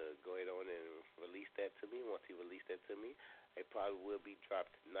guy to go ahead on and release that to me. Once he released that to me, it probably will be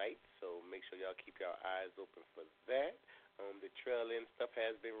dropped tonight. So make sure y'all keep your eyes open for that. The trail-in stuff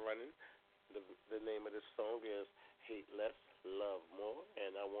has been running. The name of this song is Hate Less, Love More.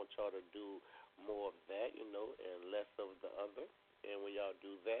 And I want y'all to do more of that, and less of the other. And when y'all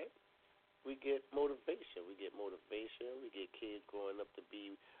do that, we get motivation. We get kids growing up to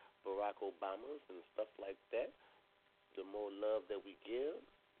be Barack Obamas and stuff like that. The more love that we give,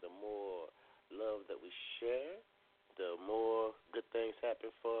 the more love that we share, the more good things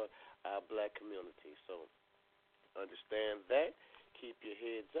happen for our black community. So understand that. Keep your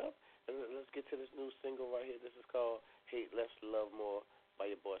heads up, and let's get to this new single right here. This is called Hate Less, Love More by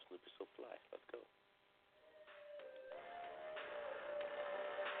your boy Snoopy SoFly. Let's go.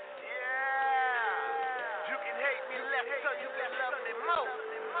 Yeah. You can hate me less so you can love me more.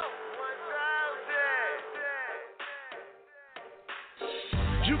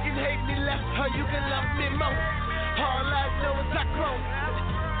 1,000. You can hate me less or you can love me more. All I know is I grow.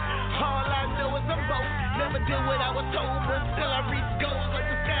 All I know is I'm both. Never did what I was told, but still I reach goals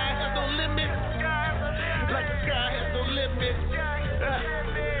like the sky has no limit. Like the sky has no limit.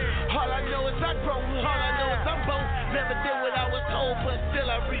 All I know is I grow. All I know is I'm both. Never did what I was told, but still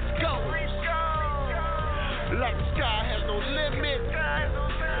I reach goals. Like the sky has no limit.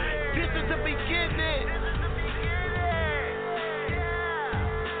 This is the beginning.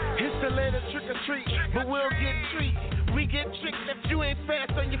 It's the land of trick or treat, but we'll get treats. We get tricked if you ain't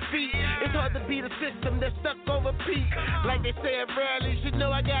fast on your feet. It's hard to beat a system that's stuck on repeat. Like they say at rallies, you know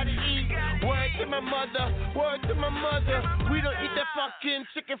I gotta eat. Word to my mother, word to my mother. We don't eat that fucking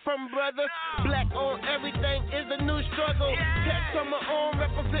chicken from brothers. Black on everything is a new struggle. Tax on my own,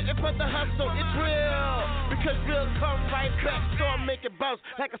 representing for the hustle. It's real, because real come right back. So I make it bounce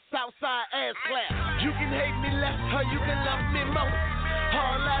like a Southside ass clap. You can hate me less, or you can love me more.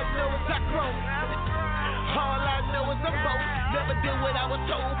 All I know is I grow. All I know is I'm both. Never did what I was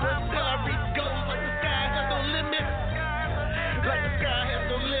told, but still I reach goals like the sky has no limit. Like the sky has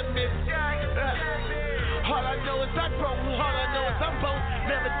no limit. All I know is I grow. All I know is I'm both.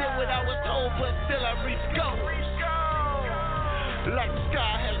 Never did what I was told, but still I reach goals. Like the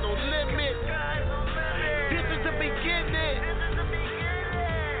sky has no limit. This is the beginning.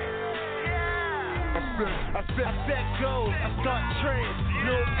 I set goals, I start trends,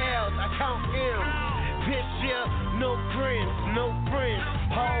 no L's, I count M's. This year, no friends,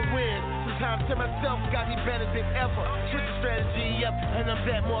 all wins. Sometimes to myself, got me better than ever. Switch the strategy up, and I'm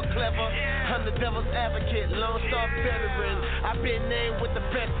that more clever. I'm the devil's advocate, Lone Star veteran. I've been named with the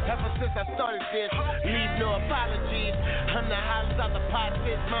best ever since I started this. Leave no apologies. I'm the hottest out the pot,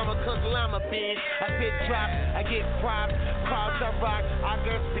 fit mama, cook llama beans. I fit drops, I get props, crowds I rock. I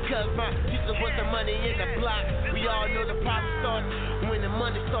guess because my teachers put the money in the block. We all know the problem starts when the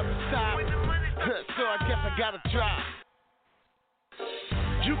money starts to stop. So I guess I gotta drop.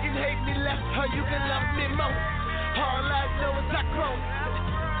 You can hate me less or you can love me more. All I know is I grow.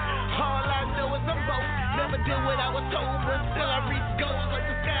 All I know is I'm both. Never did what I was told, but still I reach goals like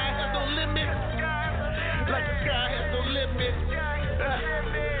the sky has no limit. Like the sky has no limit.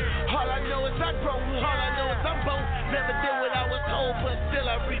 All I know is I grow. All I know is I'm both. Never did what I was told, but still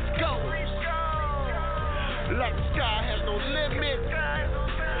I reach goals. Like the sky has no limit.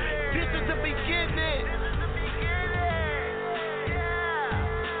 This is the beginning.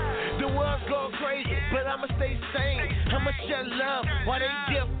 The world's going crazy, but I'ma stay sane. I'ma share love while they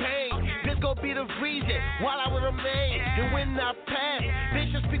give pain. This gon' be the reason while I will remain. And when I pass, they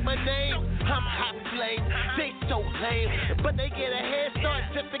should speak my name. I'm hot flame, they so lame, but they get a head start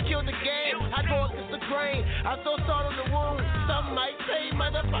just to kill the game. I go against the grain, I throw salt on the wound. Some might say,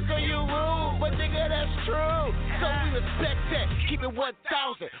 motherfucker, you rude, but nigga, that's true. So we respect that, keep it 1,000,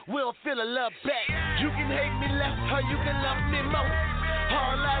 we'll feel a love back. You can hate me less, or you can love me more.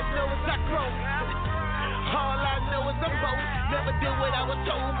 All I know is I grow. All I know is I'm both. Never did what I was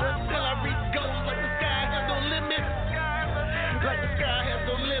told, but still I reach goals like the sky has no limit. Like the sky has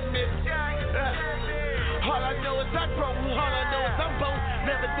no limit. All I know is I grow. All I know is I'm both.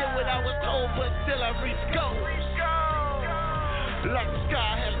 Never did what I was told, but still I reach goals. Like the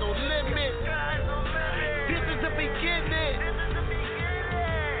sky has no limit. This is the beginning.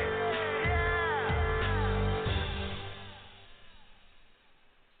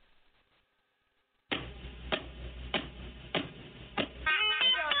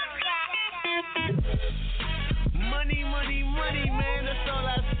 Money, man, that's all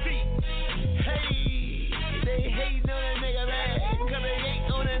I see. Hey, they hating on that nigga, man. Cause they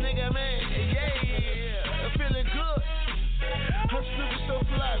hate on that nigga, man. Yeah, I'm feeling good. I'm Snoopy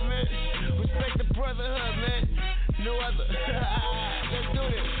SoFly, man. Respect the brotherhood, man. No other. Let's do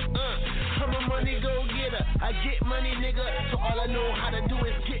this. I'm a money go-getter. I get money, nigga. So all I know how to do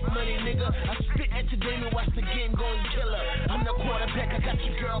is get money, nigga. I spit entertainment, watch the game go and kill her. I'm the quarterback, I got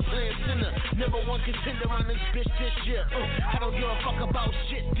your girl playing center. Number one contender on this bitch this year. I don't give a fuck about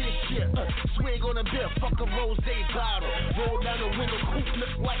shit this year. Swig on a beer, fuck a rose bottle. Roll down the window, coupe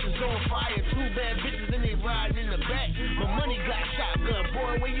look like it's on fire. Two bad bitches and they riding in the back. My money got shotgun,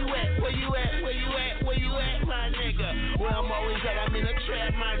 boy, where you at? Where you at? Where you at? Where you at, my nigga? Where I'm always at, I'm in a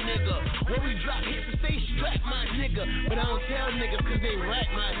trap, my nigga. When we drop hits to stay strapped, my nigga. But I don't tell niggas cause they rat,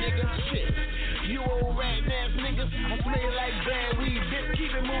 my nigga. Shit. You old rat ass niggas, I smell like bad weed, bitch,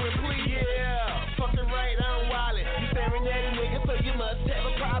 keep it moving, please, yeah.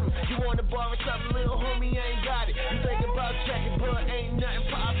 borrow something, little homie, I ain't got it. You think about checking, but ain't nothing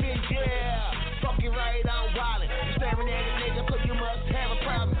poppin', yeah. Fucking right, I'm wildin'. You staring at a nigga, so you must have a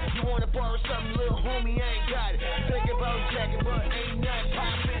problem. You wanna borrow something, little homie, I ain't got it. You think about checking, but ain't nothing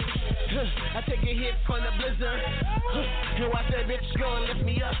poppin'. I take a hit from the blizzard. And watch that bitch go and lift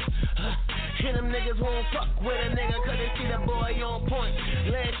me up. And them niggas won't fuck with a nigga, cause they see the boy on point.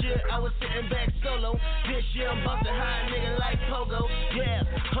 Last year I was sitting back solo. This year I'm bustin' high, nigga, like pogo. Yeah,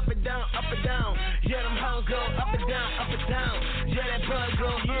 up and down, up and down. Yeah, them hoes go up and down, up and down. Yeah, that bug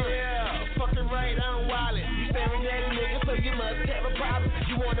go, yeah. Fucking right, I'm wildin'. You staring at a nigga, so you must have a problem.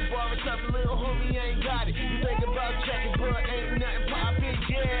 You wanna borrow something, little homie, I ain't got it. You think about checking, but ain't nothing poppin',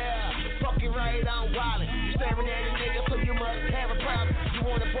 yeah. Fucking right, I'm wildin'. You staring at a nigga, so you must have a problem. You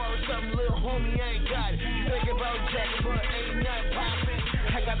wanna borrow something, little homie, I ain't got it. You think about jacking, but ain't nothing poppin'.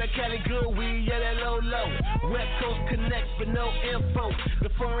 I got that Cali good weed, yeah, that low. West Coast connect for no info. The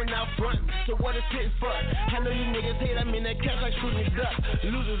foreign out front, so what is it for? I know you niggas hate, I'm in that cash like shooting duck.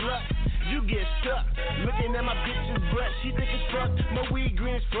 Losers luck, you get stuck. Looking at my bitch's butt, she think it's fuck. My weed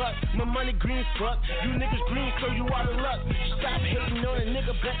green as fuck, my money green as fuck. You niggas green, so you out of luck. Stop hating on a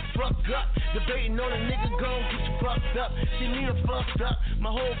nigga, back fuck up. Debating on a nigga, gon' get you fucked up. See me a fucked up, my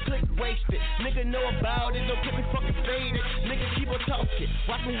whole clique wasted. Nigga know about it, don't get me fucking faded. Nigga keep on talking,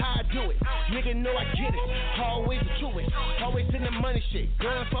 watch me how I do it. Nigga know I get it, always to it. Always in the money shit,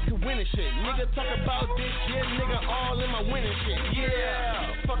 going fucking winning shit. Nigga talk about this shit, nigga all in my winning shit.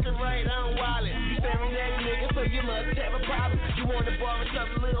 Yeah, fucking right, I'm wildin'. You staring at a nigga, so you must have a problem. You wanna borrow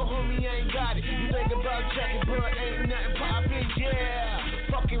something, little homie, I ain't got it. You think about checking, but ain't nothing poppin',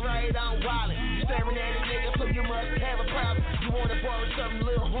 yeah. Fucking right, I'm wildin'. You staring at a nigga, so you must have a problem. You wanna borrow something,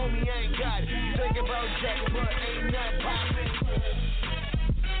 little homie, I ain't got it. You think about checking, but ain't nothing poppin'.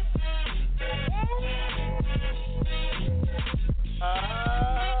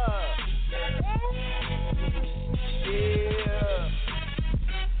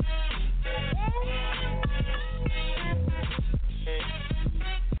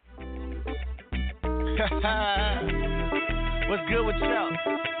 What's good with y'all?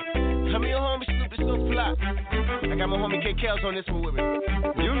 I'm your homie Snoopy SoFly. I got my homie K. Kels on this one with me.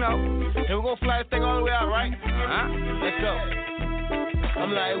 You know. And we're gonna fly this thing all the way out, right? Let's go.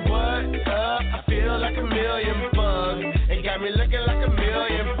 I'm like, what up? I feel like a million bucks. It got me looking like a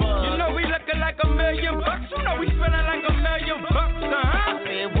million bucks. You know we looking like a million bucks. You know we feeling like a million bucks, I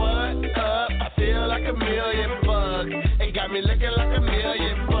said, what up? I feel like a million bucks. It got me looking like a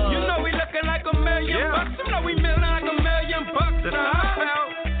million bucks. You know we looking like a million bucks. You know we feeling like a million bucks,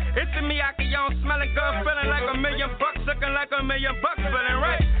 It's a Miyake, y'all smelling good, feeling like a million bucks, looking like a million bucks, feeling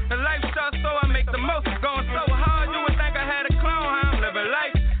right. The lifestyle, so I make the most. Going so hard, you would think I had a clone. How I'm living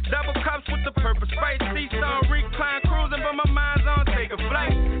life. Double cups with the purpose, right? Seesaw, recline, cruising, but my mind's on take a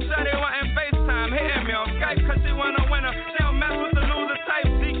flight. So they wantin' FaceTime, hitting me on Skype, cause she want a winner. She don't mess with the loser type,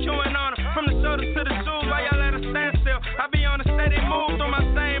 DQing on her. From the shoulders to the shoes, while y'all at a standstill. I be on a steady move through my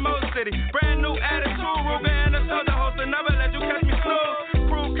same old city. Brand new attitude, Ruben and the soldier host, and never let you catch me slow.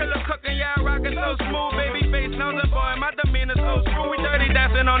 Crew killer cooking, yeah, rockin' so smooth. Baby face, nose and boy, my demeanor so true. We dirty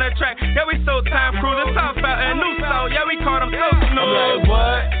dancing on that track, yeah, we so time cruising. South out and new soul, yeah, we caught them so smooth. I'm like,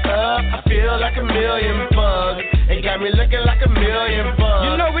 what up? I feel like a million bucks. It got me looking like a million bucks.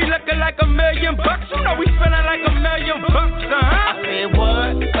 You know we looking like a million bucks. You know we feeling like a million bucks, I said,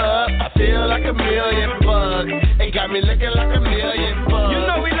 what up? I feel like a million bucks. It got me looking like a million bucks. You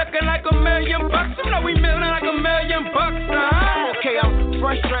know we looking like a million bucks. You know we feeling like a million bucks, Okay, I'm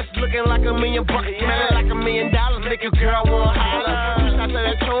fresh dressed, looking like a million bucks. Smelling like $1 million. Make your girl wanna holler. Two shots of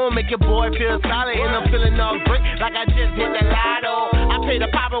that tune, make your boy feel solid. And I'm feeling all great, like I just hit the lotto. I pay the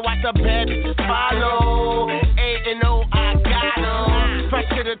pop and watch the bad bitches follow. A&O, I got 'em. Fresh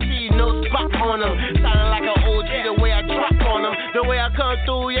to the T, no spot on 'em. Sounding like an OG, the way I drop on 'em. The way I come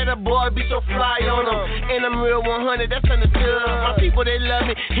through, yeah, the boy be so fly on 'em. And I'm real 100, that's understood. My people, they love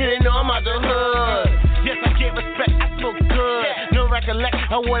me, and they know I'm out the hood. Yes, I get respect, I smoke good. No recollect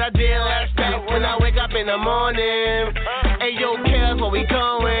of what I did last night when I wake up in the morning. Hey, yo, Kels, where we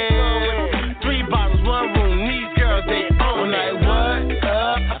going? 3 bottles, 1 room, these girls, they own. Like, what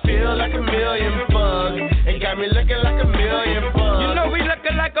up? I feel like a million bucks. It got me looking like a million bucks. You know we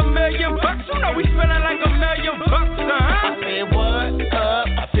looking like a million bucks. You know we feeling like a million bucks, I said, what up?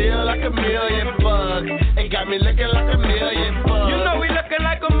 I feel like a million bucks. It got me looking like a million bucks. You know we looking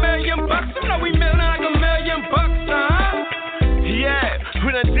like a million bucks. You know we feeling like a million bucks, Yeah,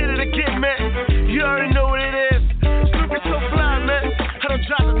 when I did it again, man. You already know what it is. Snoopy SoFly, man. I done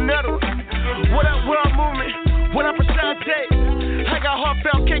dropped another one. What up, world movement? What up, Asante? I got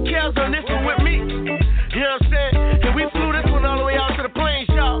heartfelt K. Kels on this one with me. You know what I'm saying? And we flew this one all the way out to the plains,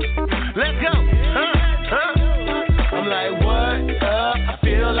 y'all. Let's go.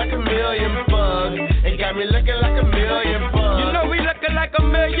 got me looking like $1 million bucks. You know we looking like $1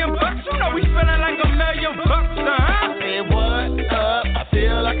 million bucks. You know we feeling like $1 million bucks, I said, what up? I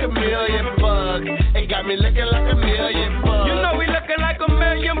feel like $1 million bucks. It got me looking like $1 million bucks. You know we looking like $1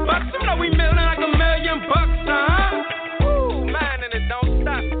 million bucks. You know we feeling like $1 million bucks, Woo, man, and it don't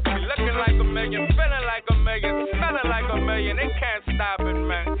stop. We looking like $1 million, feeling like $1 million, smelling like $1 million. They can't stop it,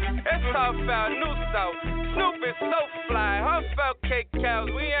 man. It's tough out, new South. Snoopy SoFly, heartfelt cake cows.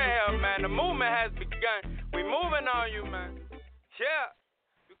 We in here, man. The movement has begun. We moving on you, man. Yeah,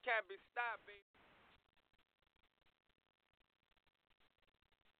 you can't be stopped, baby.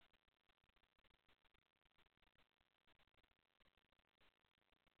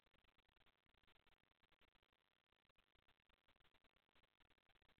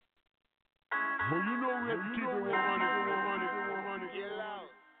 Well, you know we have to keep it 100. Get loud.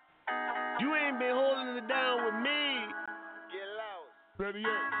 You ain't been holding it down with me. Get loud. Better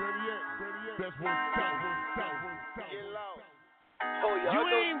yet. That's what's up. Get loud. Oh, You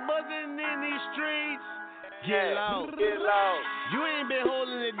ain't buzzing in these streets. Get loud. Get loud. You ain't been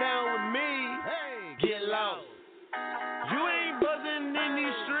holding it down with me. Get loud. You ain't buzzing in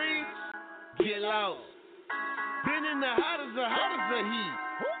these streets. Get loud. Been in the hottest of heat.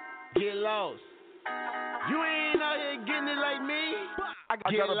 Get lost. You ain't out here getting it like me. I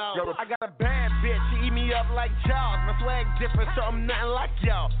got a bad bitch, she eat me up like Jaws. My swag different, so I'm nothing like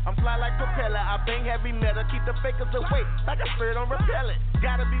y'all. I'm fly like propeller, I bang heavy metal, keep the fakers away like a spirit on repellent.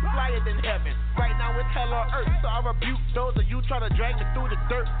 Gotta be flyer than heaven. Right now it's hell on earth, so I rebuke those of you try to drag me through the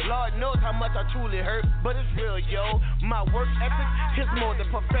dirt. Lord knows how much I truly hurt, but it's real, yo. My work ethic is more than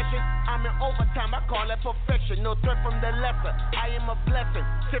perfection. I'm in overtime, I call that perfection. No threat from the lesser, I am a blessing.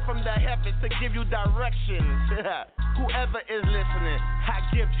 Sit from the heavens to give you directions. Whoever is listening, I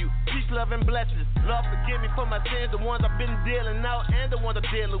give you peace, love, and blessings. Lord, forgive me for my sins, the ones I've been dealing out and the ones I'm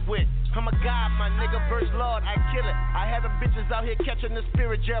dealing with. I'm a God, my nigga, verse Lord, I kill it. I had the bitches out here catching the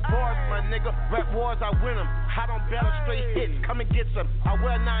spirit, jet bars, my nigga. Rap wars, I win them. I don't battle straight hits, come and get some. I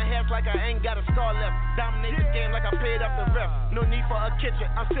wear 9 hats like I ain't got a scar left. Dominate the game like I paid up the ref. No need for a kitchen,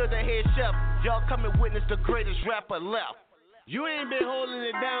 I'm still the head chef. Y'all come and witness the greatest rapper left. You ain't been holding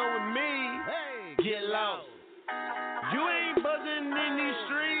it down with me. Get lost. You ain't buzzing in these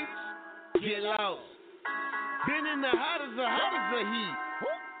streets. Get lost. Been in the hottest of heat.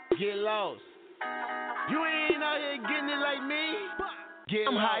 Get lost. You ain't out here getting it like me.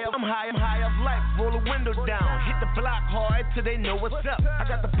 I'm high of life, roll the window down, hit the block hard till they know what's up. I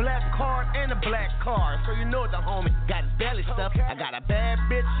got the black card and the black car, so you know the homie got his belly stuffed. I got a bad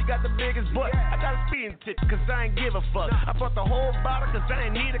bitch, she got the biggest butt. I got a speeding ticket, cause I ain't give a fuck. I brought the whole bottle, cause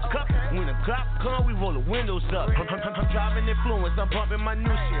I ain't need a cup. When the clock come, we roll the windows up. I'm driving influence, I'm bumping my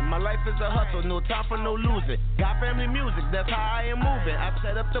new shit. My life is a hustle, no time for no losing. Got family music, that's how I am moving. I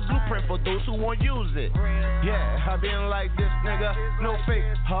set up the blueprint for those who won't use it. Yeah, I been like this, nigga, no fake,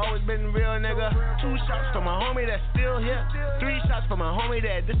 always been real, nigga. 2 shots for my homie that's still here. 3 shots for my homie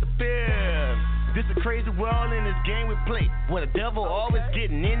that disappeared. This a crazy world in this game we play, where the devil always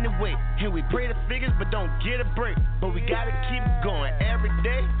getting in the way. And we pray the figures but don't get a break. But we gotta keep going every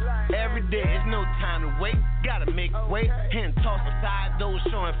day. It's no time to wait. Gotta make way and toss aside those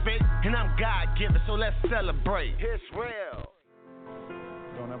showing fake. And I'm God-given, so let's celebrate. It's real.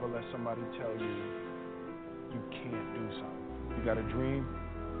 Don't ever let somebody tell you you can't do something. You got a dream,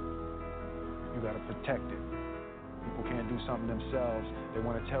 you got to protect it. People can't do something themselves. They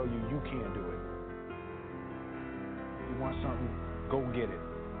want to tell you you can't do it. You want something, go get it.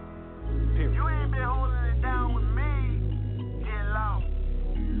 Period. You ain't been holding it down with me. Get loud.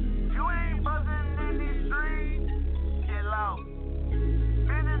 You ain't buzzing in these streets. Get loud.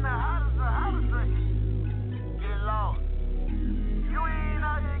 Been in the hottest of heat. Get loud. You ain't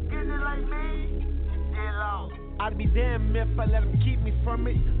out here getting it like me. Get loud. I'd be damn if I let them keep me from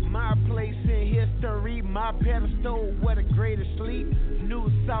it. My place in history, my pedestal where the greatest sleep.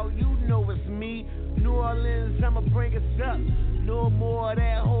 New South, you know it's me. New Orleans, I'ma bring us up. No more of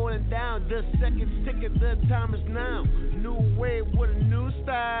that holding down. The second ticket, the time is now. New wave with a new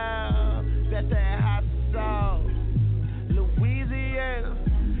style. That's that hot sauce. Louisiana,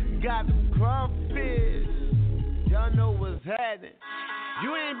 got them crawfish. Y'all know what's happening.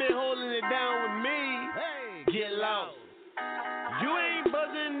 You ain't been holding it down with me. Get lost. You ain't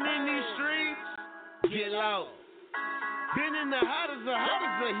buzzing in these streets. Get lost. Been in the hottest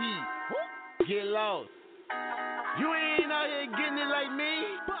of heat. Get lost. You ain't out here getting it like me.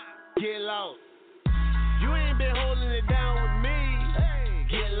 Get lost. You ain't been holding it down with me.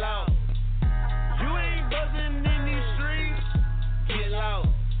 Get lost. You ain't buzzing in these streets. Get lost.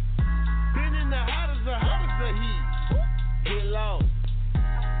 Been in the hottest of heat. Get lost.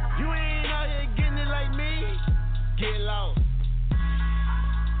 You ain't out here getting it like me.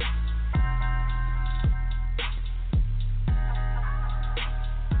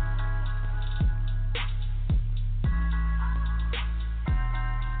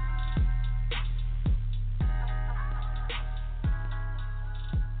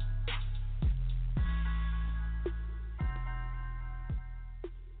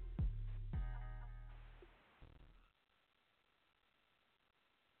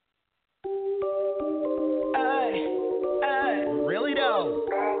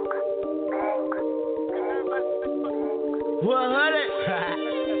 100.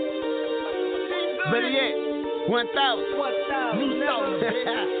 Better yet, 1,000. New song.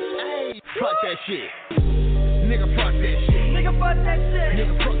 Fuck that shit. Nigga, fuck that shit. Nigga, fuck that shit.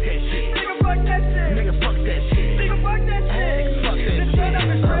 Nigga, fuck that shit. Nigga, fuck that shit. Nigga, fuck that shit. Nigga, fuck that shit. Nigga, fuck that shit. The turn up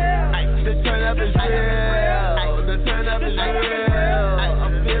is real. The turn up is real. The turn up is real.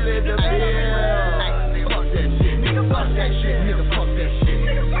 I'm feeling the bill. Fuck that shit. Nigga, fuck that shit. Nigga, fuck that shit.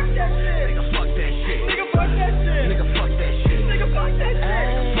 Nigga, fuck that shit. Nigga, fuck that shit. Nigga, fuck that shit. Nigga, fuck that shit. Nigga, fuck that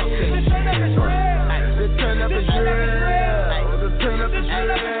shit. The turn up is real. The turn up is real. The turn up is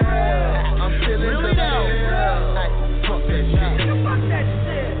real. I'm feeling the bill. Fuck that shit. Nigga, fuck that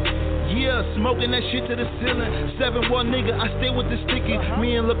shit. Yeah, smoking that shit to the ceiling. 7-1 nigga, I stay with the sticky.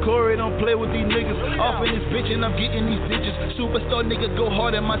 Me and LaCory don't play with these niggas. Off in this bitch and I'm getting these digits. Superstar nigga go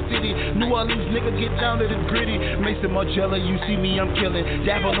hard in my city. New Orleans nigga get down to the gritty. Mason Margiela, you see me, I'm killing.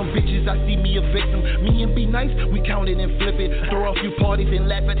 Dab on them bitches, I see me a victim. Me and Be Nice, we count it and flip it. Throw a few parties and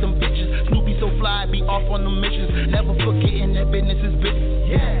laugh at them bitches. Snoopy SoFly, be off on them missions. Never forgetting that business is business.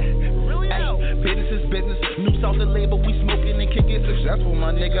 Yeah. Business is business. New South and label, we smoking and kicking. Successful,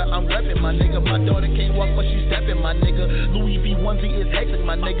 my nigga. I'm repping, my nigga. My daughter can't walk, but she stepping, my nigga. Louis V onesie is hectic,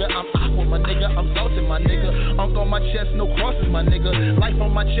 my nigga. I'm aqua, my nigga. I'm salted, my nigga. Unk on my chest, no crosses, my nigga. Life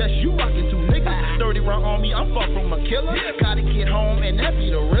on my chest, you rockin' two niggas. 30 round on me, I'm far from a killer. Gotta get home and that be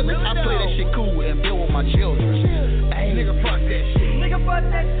the realest. I play that shit cool and build with my children. Hey, nigga, fuck that shit. Nigga, fuck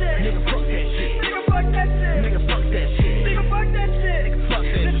that shit. Nigga, fuck that shit. Nigga, fuck that shit. Nigga, fuck that shit. Nigga, fuck that shit. Nigga, fuck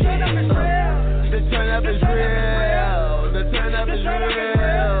that shit. The turn up is real. The turn up is real. The turn up is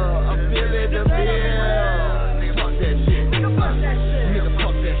real. I'm feeling the bill. Fuck that shit. Nigga, fuck that shit. Nigga,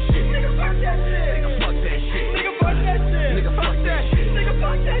 fuck that shit. Nigga, fuck that shit. Nigga, fuck that shit. Nigga, fuck that shit. Nigga, fuck that shit. Nigga,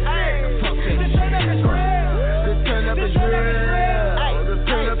 fuck that shit. Fuck that The turn up is real. The turn up is real. The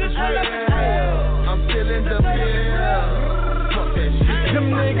turn up is real. I'm feeling the bill. Fuck that shit. Them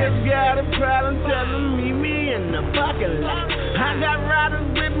niggas got a problem, tell them meet me in the parking lot. I got riders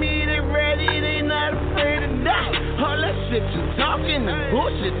with me, they ready, they not afraid to die. All that shit you talking is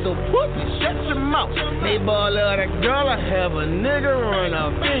bullshit, so pussy, shut your mouth. They ball out a girl, I have a nigga run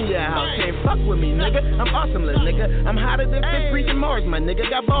off in your house. Can't fuck with me, nigga, I'm awesome, little nigga. I'm hotter than Fifth Street and Mars, my nigga.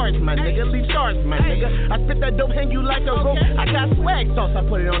 Got bars, my nigga, leave stars, my nigga. I spit that dope, hang you like a rope. I got swag sauce, I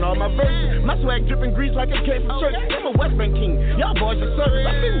put it on all my verses. My swag dripping grease like it came from church. I'm a West Bank king, y'all boys are service.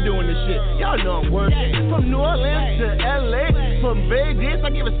 I've been doing this shit, y'all know I'm working. From New Orleans to LA, from Vegas, I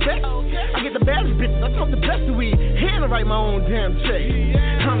get respect. I get the baddest bitches, I smoke the best of weed. And I write my own damn check.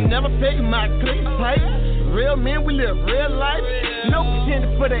 I'm never faking my click pipe. Real men, we live real life. No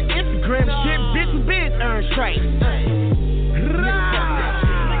pretending for the Instagram shit. Bitch, bitch, earn stripes.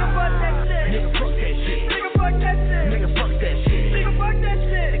 Nigga, fuck that shit. Nigga, fuck that shit. Nigga, fuck that shit. Nigga, fuck that shit. Nigga, fuck that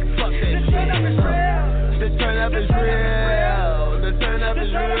shit. Nigga, fuck that The shit. turn up is real. The turn up is real. The turn up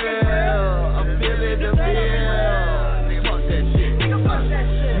is real. I'm feeling the bill. Fuck that shit. Nigga, fuck that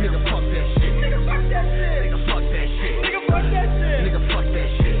shit. Nigga, fuck that shit. Nigga, fuck that shit. Nigga, fuck that shit. Nigga, fuck that shit. Nigga, fuck that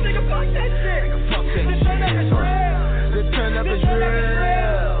shit. Nigga, fuck that shit. Nigga, fuck that The shit. turn up is real. The turn up is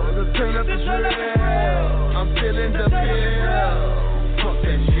real. The turn up is real. I'm feeling the bill. Fuck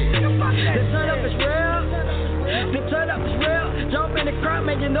that shit. The turn up is real. The turn up is real. Jump in the crowd,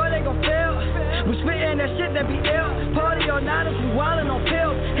 man, you know they gon' fail. We spittin' that shit that be ill. Party all night if we wildin' on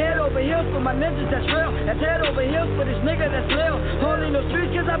pills. Head over heels for my ninjas that's real. That's head over heels for this nigga that's lil. Holding no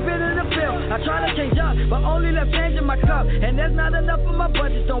streets cause I've been in the field. I try to change up, but only left change in my cup. And that's not enough for my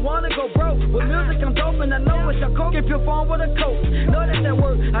budget. Don't wanna go broke. With music I'm dope and I know it's a coke. If you phone with a coat, know that's that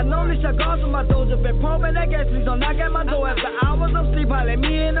work. I know these cigars with my doors. If it pumping that gas, please don't knock at my door. After hours of sleep, holler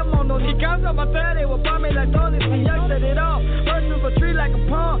me in the morning. She comes up my third, they will buy me like Tony. When young set it off. Burst through a tree like a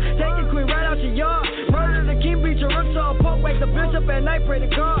palm. Take a queen right out your yard. Murder the king, beat your rooks on pork. Wake the bishop at night, pray to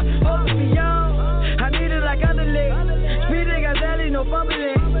God. Hold it beyond. I need it like underleg. Speeding, Gazelle, no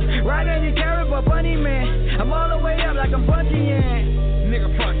fumbling. Riding the carrot, but bunny man. I'm all the way up like I'm bungee. Nigga,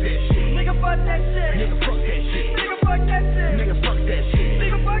 fuck that shit. Nigga, fuck that shit. Nigga, fuck that shit. Nigga, fuck that shit. Nigga, fuck that shit.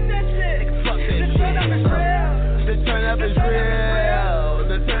 Nigga, fuck that shit. Nigga, fuck that The shit. turn up is real. The turn up is real.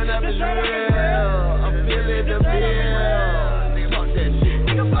 The turn up is real. I'm feeling the bill. Nigga, fuck that shit.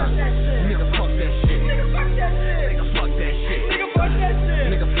 Nigga, fuck that shit. Nigga, fuck that shit. Nigga, fuck that shit. Nigga, fuck that shit. Nigga, fuck that shit.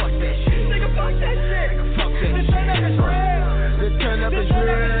 Nigga, fuck that shit. Nigga, fuck that shit. Nigga, fuck that The shit. turn up is real. The turn up is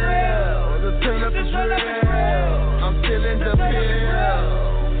real. The turn up is real. I'm feeling the bill.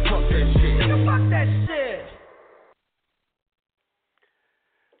 Fuck that shit. Nigga, fuck that shit.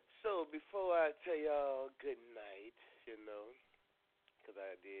 So before I tell y'all good night, you know, because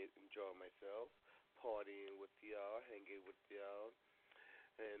I did enjoy myself partying with y'all, hanging with y'all,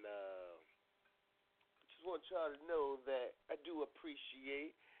 and just want y'all to know that I do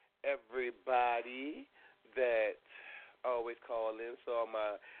appreciate everybody that always call in. So all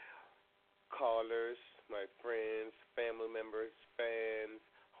my callers, my friends, family members, fans,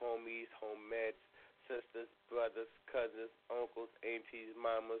 homies, homettes, sisters, brothers, cousins, uncles, aunties,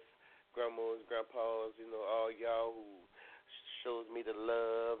 mamas, grandmas, grandpas, all y'all who shows me the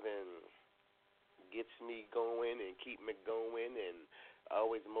love and gets me going and keep me going and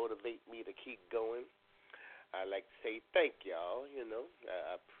always motivate me to keep going. I like to say thank y'all,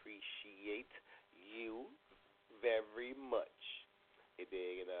 I appreciate you very much.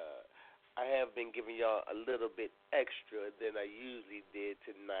 And I have been giving y'all a little bit extra than I usually did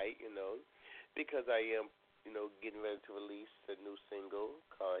tonight, because I am, getting ready to release a new single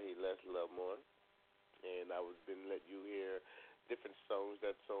called Hey Let's Love More. And I was been letting you hear different songs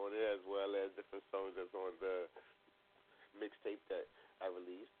that's on it as well as different songs that's on the mixtape that I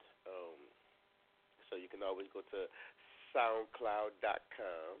released. So you can always go to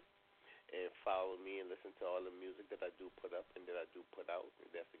SoundCloud.com and follow me and listen to all the music that I do put up and that I do put out.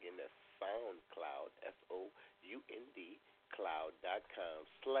 And that's SoundCloud, SOUND, cloud.com/Snoopy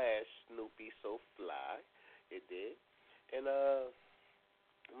SoFly. It did. And I'm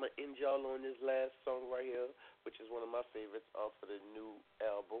going to end y'all on this last song right here, which is one of my favorites off of the new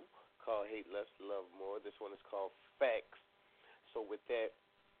album called Hate Less, Love More. This one is called Facts. So with that,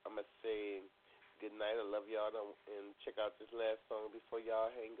 I'm going to say good night. I love y'all. And check out this last song before y'all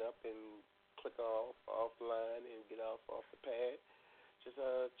hang up and click offline and get off the pad. Just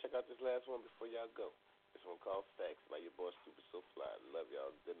check out this last one before y'all go. This one called Facts by your boy Snoopy SoFly. Love y'all.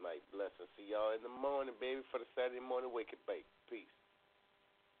 Good night. Blessings. See y'all in the morning, baby, for the Saturday morning wake and bake. Peace.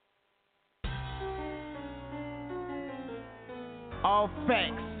 All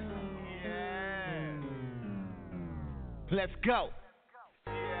facts. Yeah. Let's go.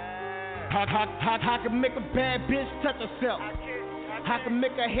 I can make a bad bitch touch herself. I can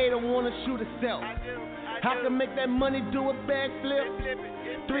make a hater wanna shoot herself. I can make that money do a backflip.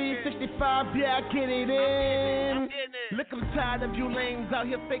 365, yeah, I get it in. Look, I'm tired of you lames out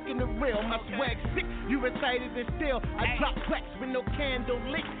here faking the real. My swag sick, you recited it still. I drop tracks with no candle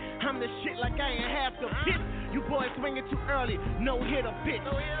lit. I'm the shit like I ain't half the bitch. You boys swinging too early, no hitter bitch.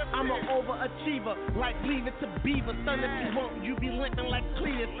 I'm an overachiever, like leave it to Beaver. Son, if you won't, you be limping like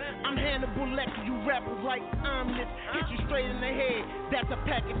Cletus. I'm Hannibal Lecter, you rappers like omelets. Hit you straight in the head, that's a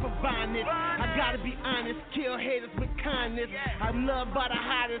packet for violence. I gotta be honest, kill haters with kindness. I'm loved by the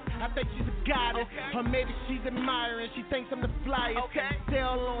hottest, I think she's a goddess. Or maybe she's admiring, she thinks I'm the flyest.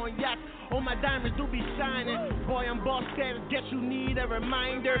 Sail on yachts, all my diamonds do be shining. Boy, I'm boss status, guess you need a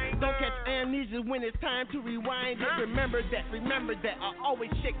reminder. Don't catch amnesia when it's time to rewind it. Remember that, I always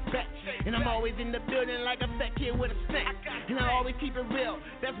shake back. And I'm always in the building like a fat kid with a snack. And I always keep it real,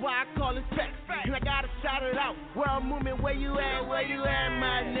 that's why I call it facts. And I gotta shout it out, world movement, where you at,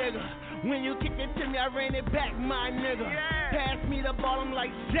 my nigga? When you kick it to me, I ran it back, my nigga. Pass me the ball, I'm like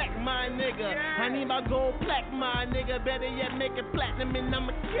Jack, my nigga. I need my gold plaque, my nigga. Better yet, make it platinum and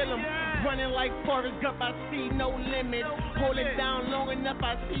I'ma kill him. Running like Forrest Gump, I see no limit. Hold it down long enough,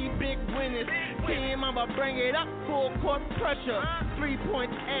 I see big winners. Team, I'ma bring it up, full court pressure. 3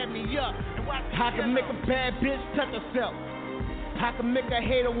 points, add me up. I can make a bad bitch touch herself. I can make a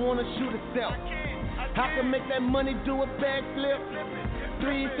hater wanna shoot herself. I can make that money do a backflip.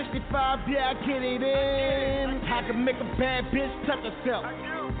 365, yeah, I get it in. I can make a bad bitch touch herself.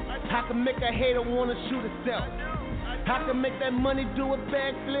 I can make a hater wanna shoot herself. I can make that money do a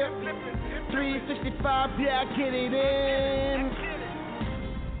backflip. 365, yeah, I get it in.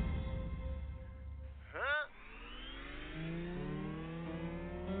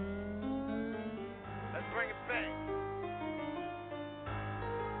 Let's bring it back.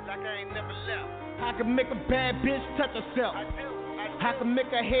 Like I ain't never left. I can make a bad bitch touch herself. I can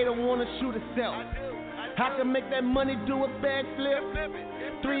make a hater wanna shoot herself. I can make that money do a backflip.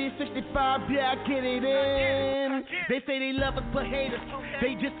 365, yeah, I get it in. They say they love us but hate us.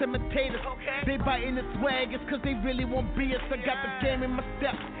 They just imitate us. They biting the swag, it's cause they really won't be us. I got the game in my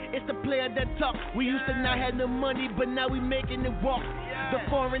steps. It's the player that talk. We used to not have no money, but now we making it walk. The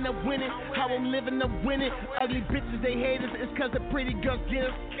foreign are winning, how I'm living I'm winning. Ugly bitches, they hate us, it's cause the pretty girls get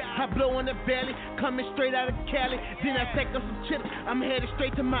us. I blow in the valley, coming straight out of Cali. Then I take up some chips, I'm headed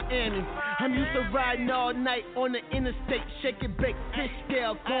straight to Miami. I'm used to riding all night on the interstate. Shake and bake, fish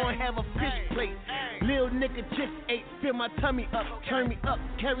scale, go and have a fish plate. Lil nigga just ate, fill my tummy up, turn me up,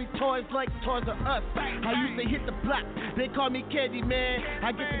 carry toys like Toys R Us. I used to hit the block, they call me Candy Man.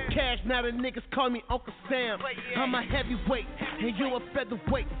 I get the cash, now the niggas call me Uncle Sam. I'm a heavyweight, and you a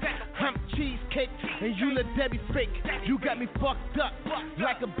featherweight. I'm cheesecake, and you little Debbie fake. You got me fucked up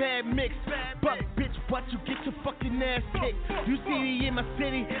like a bad mix. But bitch, watch you get your fucking ass kicked. You see me in my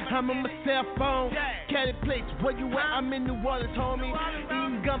city, I'm on my cell phone. County plates, where you at? I'm in New Orleans, homie.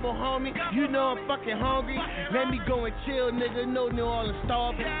 Eating gumbo, homie. You know I'm fucking hungry. Let me go and chill, nigga. No New Orleans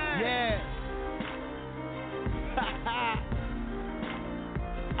starving. Yeah.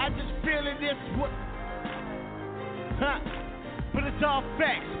 I just feeling this what. But it's all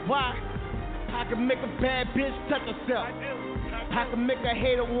facts. Why? I can make a bad bitch touch herself. I can make a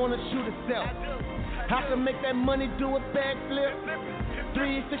hater wanna shoot herself. I can make that money do a backflip.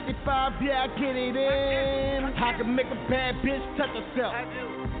 365, yeah, I get it in. I can make a bad bitch touch herself.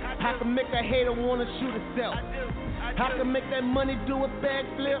 I can make a hater wanna shoot herself. I can make that money do a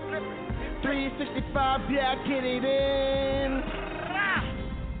backflip. 365, yeah, I get it in.